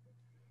person.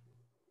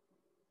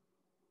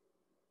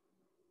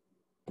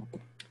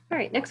 All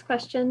right, next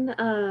question.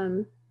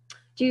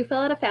 Do you fill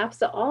out a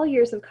FAFSA all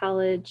years of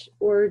college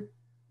or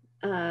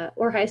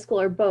high school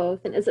or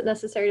both? And is it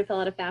necessary to fill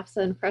out a FAFSA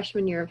in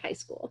freshman year of high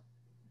school?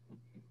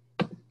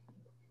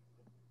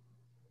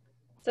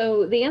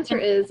 So the answer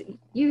is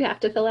you have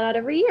to fill it out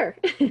every year.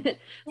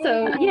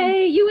 So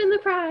yay, you win the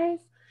prize.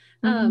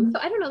 So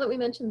I don't know that we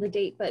mentioned the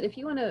date, but if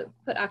you want to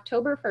put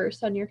October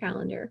 1st on your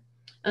calendar,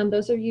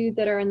 those of you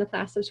that are in the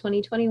class of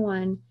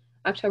 2021,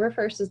 October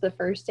 1st is the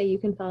first day you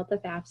can fill out the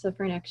FAFSA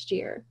for next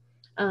year.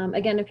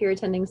 Again, if you're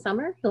attending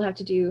summer, you'll have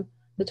to do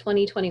the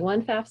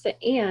 2021 FAFSA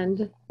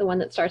and the one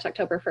that starts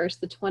October 1st,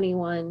 the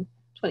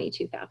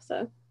 21-22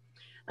 FAFSA.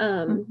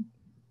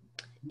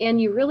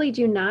 And you really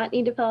do not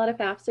need to fill out a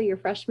FAFSA your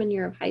freshman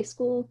year of high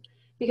school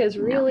because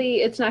really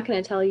it's not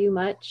going to tell you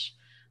much.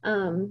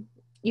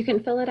 You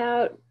can fill it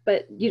out,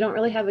 but you don't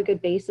really have a good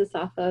basis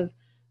off of,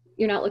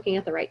 you're not looking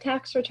at the right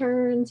tax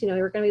returns. You know,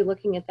 you're going to be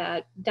looking at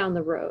that down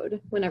the road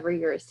whenever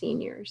you're a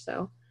senior.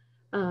 So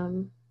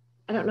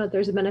I don't know if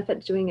there's a benefit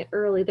to doing it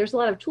early. There's a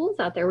lot of tools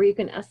out there where you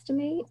can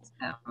estimate.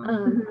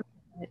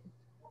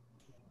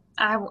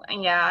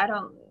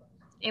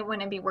 It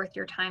wouldn't be worth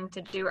your time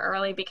to do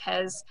early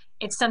because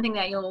it's something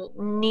that you'll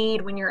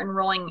need when you're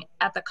enrolling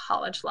at the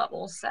college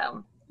level.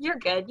 So you're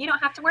good. You don't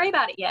have to worry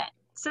about it yet.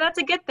 So that's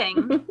a good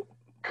thing.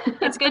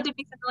 It's good to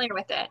be familiar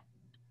with it.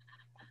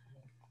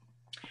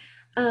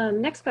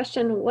 Next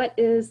question, what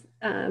is,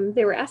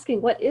 they were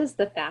asking, what is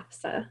the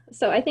FAFSA?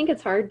 So I think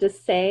it's hard to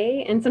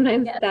say, and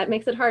sometimes that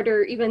makes it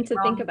harder even to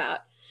think about.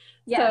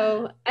 Yeah.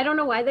 So I don't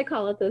know why they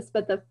call it this,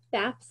 but the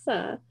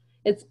FAFSA,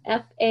 it's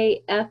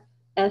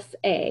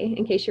F-A-F-S-A,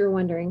 in case you were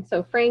wondering.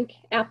 So Frank,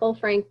 Apple,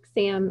 Frank,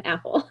 Sam,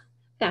 Apple,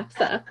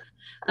 FAFSA,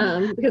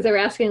 because they were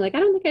asking, like, I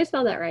don't think I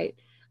spelled that right.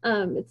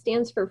 It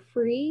stands for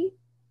Free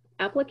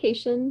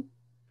Application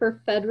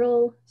for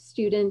Federal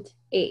Student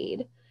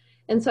Aid.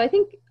 And so I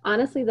think,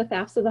 honestly, the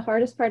FAFSA, the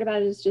hardest part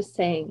about it is just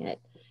saying it.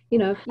 You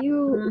know, if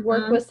you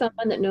work with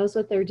someone that knows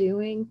what they're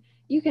doing,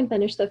 you can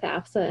finish the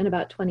FAFSA in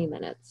about 20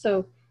 minutes.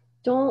 So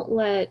don't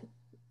let,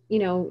 you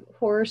know,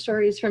 horror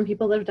stories from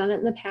people that have done it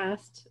in the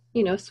past,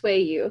 you know, sway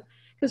you.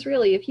 Because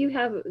really, if you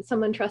have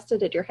someone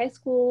trusted at your high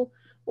school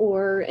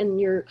or in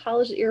your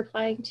college that you're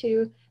applying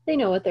to, they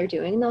know what they're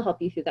doing and they'll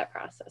help you through that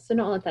process. So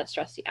don't let that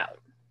stress you out.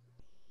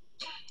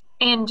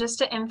 And just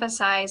to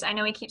emphasize, I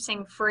know we keep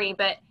saying free,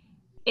 but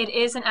it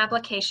is an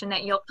application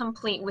that you'll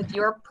complete with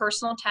your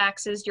personal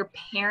taxes, your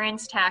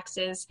parents'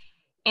 taxes,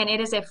 and it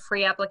is a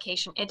free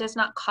application. It does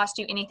not cost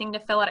you anything to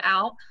fill it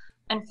out.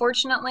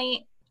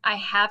 Unfortunately, I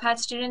have had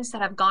students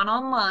that have gone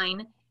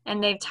online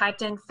and they've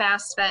typed in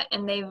FAFSA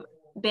and they've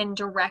been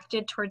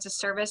directed towards a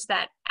service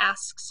that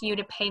asks you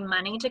to pay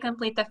money to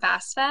complete the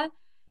FAFSA.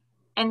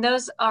 And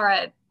those are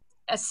a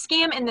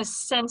scam in the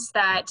sense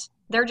that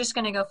they're just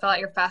going to go fill out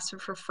your FAFSA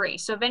for free.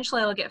 So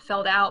eventually it'll get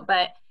filled out,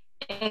 but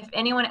if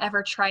anyone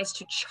ever tries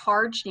to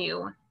charge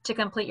you to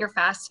complete your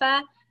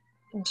FAFSA,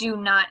 do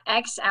not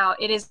X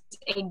out. It is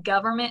a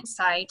government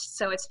site,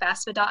 so it's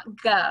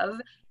FAFSA.gov,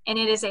 and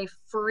it is a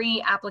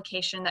free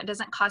application that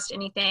doesn't cost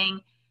anything.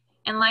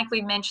 And like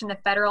we mentioned, the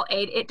federal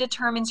aid, it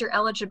determines your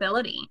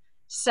eligibility.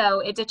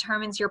 So it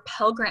determines your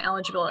Pell Grant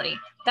eligibility.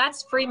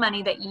 That's free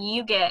money that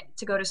you get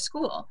to go to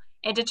school.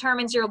 It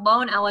determines your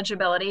loan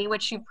eligibility,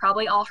 which you've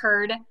probably all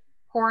heard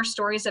horror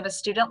stories of a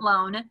student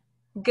loan.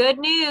 Good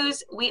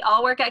news, we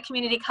all work at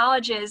community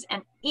colleges,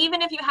 and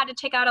even if you had to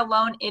take out a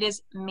loan, it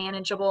is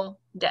manageable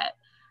debt.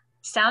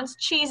 Sounds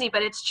cheesy,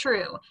 but it's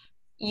true.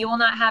 You will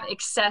not have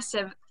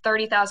excessive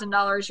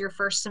 $30,000 your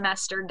first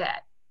semester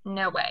debt.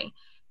 No way.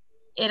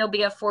 It'll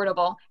be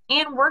affordable.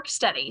 And work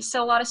study.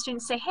 So a lot of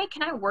students say, hey,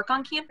 can I work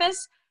on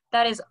campus?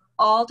 That is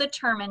all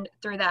determined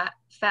through that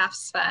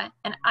FAFSA.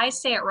 And I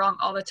say it wrong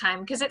all the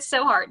time because it's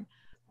so hard.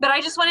 But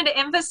I just wanted to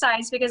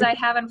emphasize, because I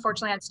have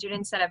unfortunately had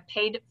students that have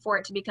paid for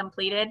it to be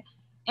completed.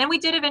 And we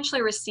did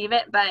eventually receive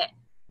it, but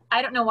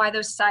I don't know why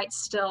those sites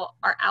still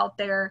are out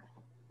there,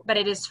 but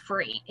it is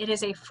free. It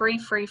is a free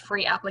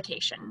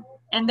application.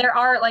 And there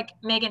are, like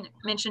Megan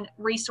mentioned,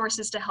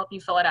 resources to help you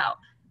fill it out.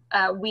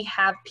 We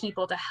have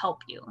people to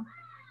help you.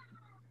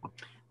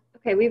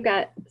 Okay, we've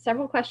got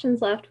several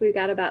questions left. We've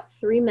got about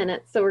 3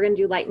 minutes, so we're going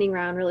to do lightning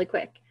round really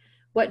quick.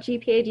 What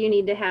GPA do you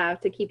need to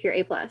have to keep your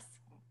A+?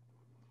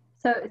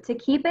 So to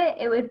keep it,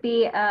 it would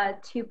be a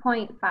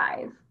 2.5.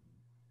 Okay.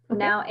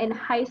 Now in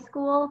high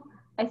school,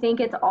 I think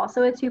it's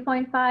also a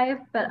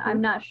 2.5, but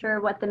I'm not sure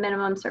what the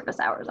minimum service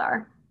hours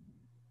are.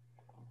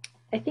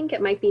 I think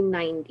it might be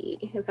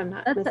 90, if I'm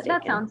not mistaken.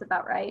 That sounds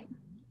about right.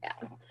 Yeah.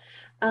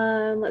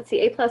 Let's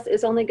see, A+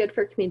 is only good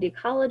for community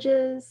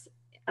colleges.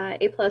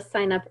 A+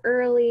 sign up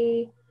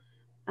early.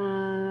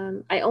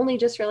 I only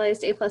just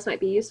realized A+ might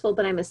be useful,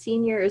 but I'm a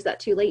senior. Is that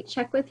too late?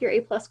 Check with your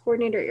A+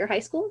 coordinator at your high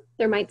school.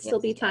 There might still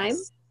be time.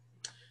 Yes.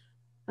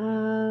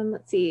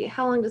 Let's see,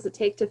 how long does it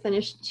take to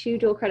finish 2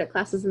 dual credit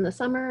classes in the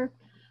summer?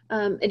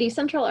 At East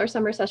Central, our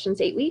summer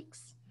session's 8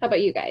 weeks. How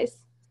about you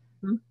guys?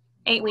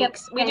 8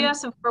 weeks. Yep. We do have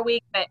some 4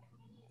 weeks, but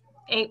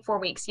 4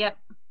 weeks. Yep.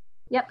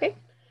 Okay.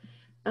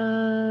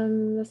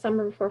 The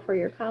summer before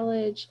 4-year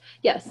college.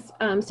 Yes.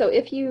 So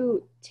if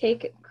you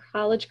take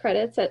college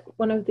credits at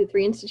one of the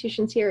 3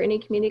 institutions here, any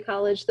community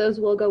college, those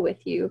will go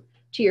with you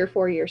to your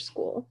 4-year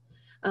school.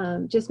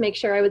 Just make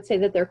sure, I would say,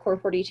 that they're core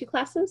 42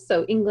 classes.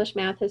 So English,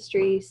 math,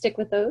 history, stick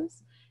with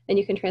those. And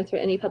you can transfer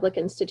to any public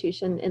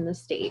institution in the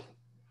state.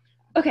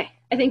 Okay,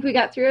 I think we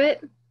got through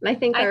it. I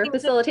think our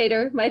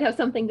facilitator might have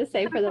something to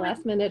say for the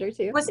last minute or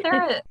two. Was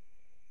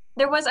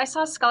I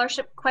saw a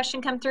scholarship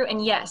question come through,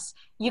 and yes,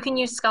 you can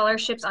use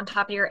scholarships on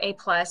top of your A+.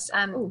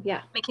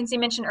 Yeah. Mackenzie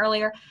mentioned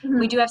earlier,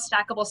 we do have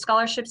stackable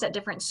scholarships at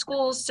different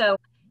schools. So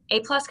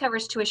A+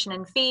 covers tuition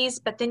and fees,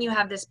 but then you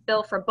have this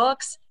bill for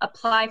books.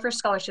 Apply for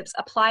scholarships.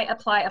 Apply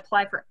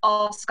for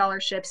all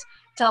scholarships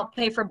to help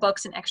pay for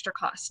books and extra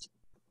cost.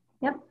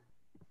 Yep.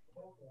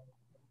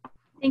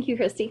 Thank you,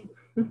 Christy.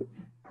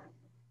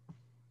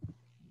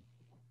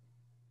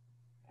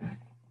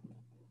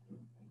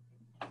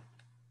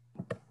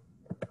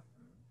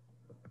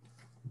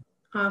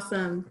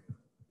 Awesome.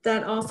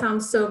 That all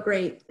sounds so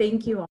great.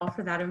 Thank you all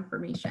for that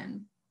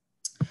information.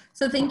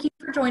 So thank you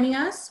for joining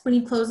us. When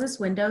you close this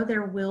window,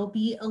 there will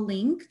be a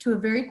link to a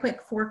very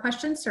quick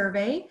 4-question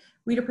survey.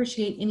 We'd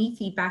appreciate any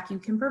feedback you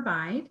can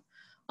provide.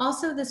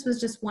 Also, this was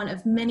just one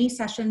of many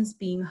sessions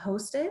being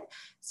hosted,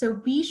 so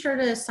be sure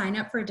to sign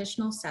up for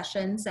additional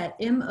sessions at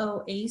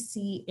moacac.org.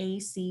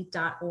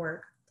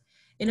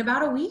 In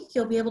about a week,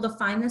 you'll be able to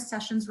find this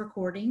session's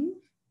recording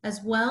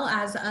as well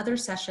as other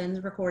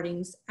sessions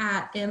recordings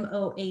at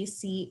moacac.org.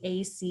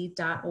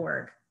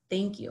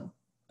 Thank you.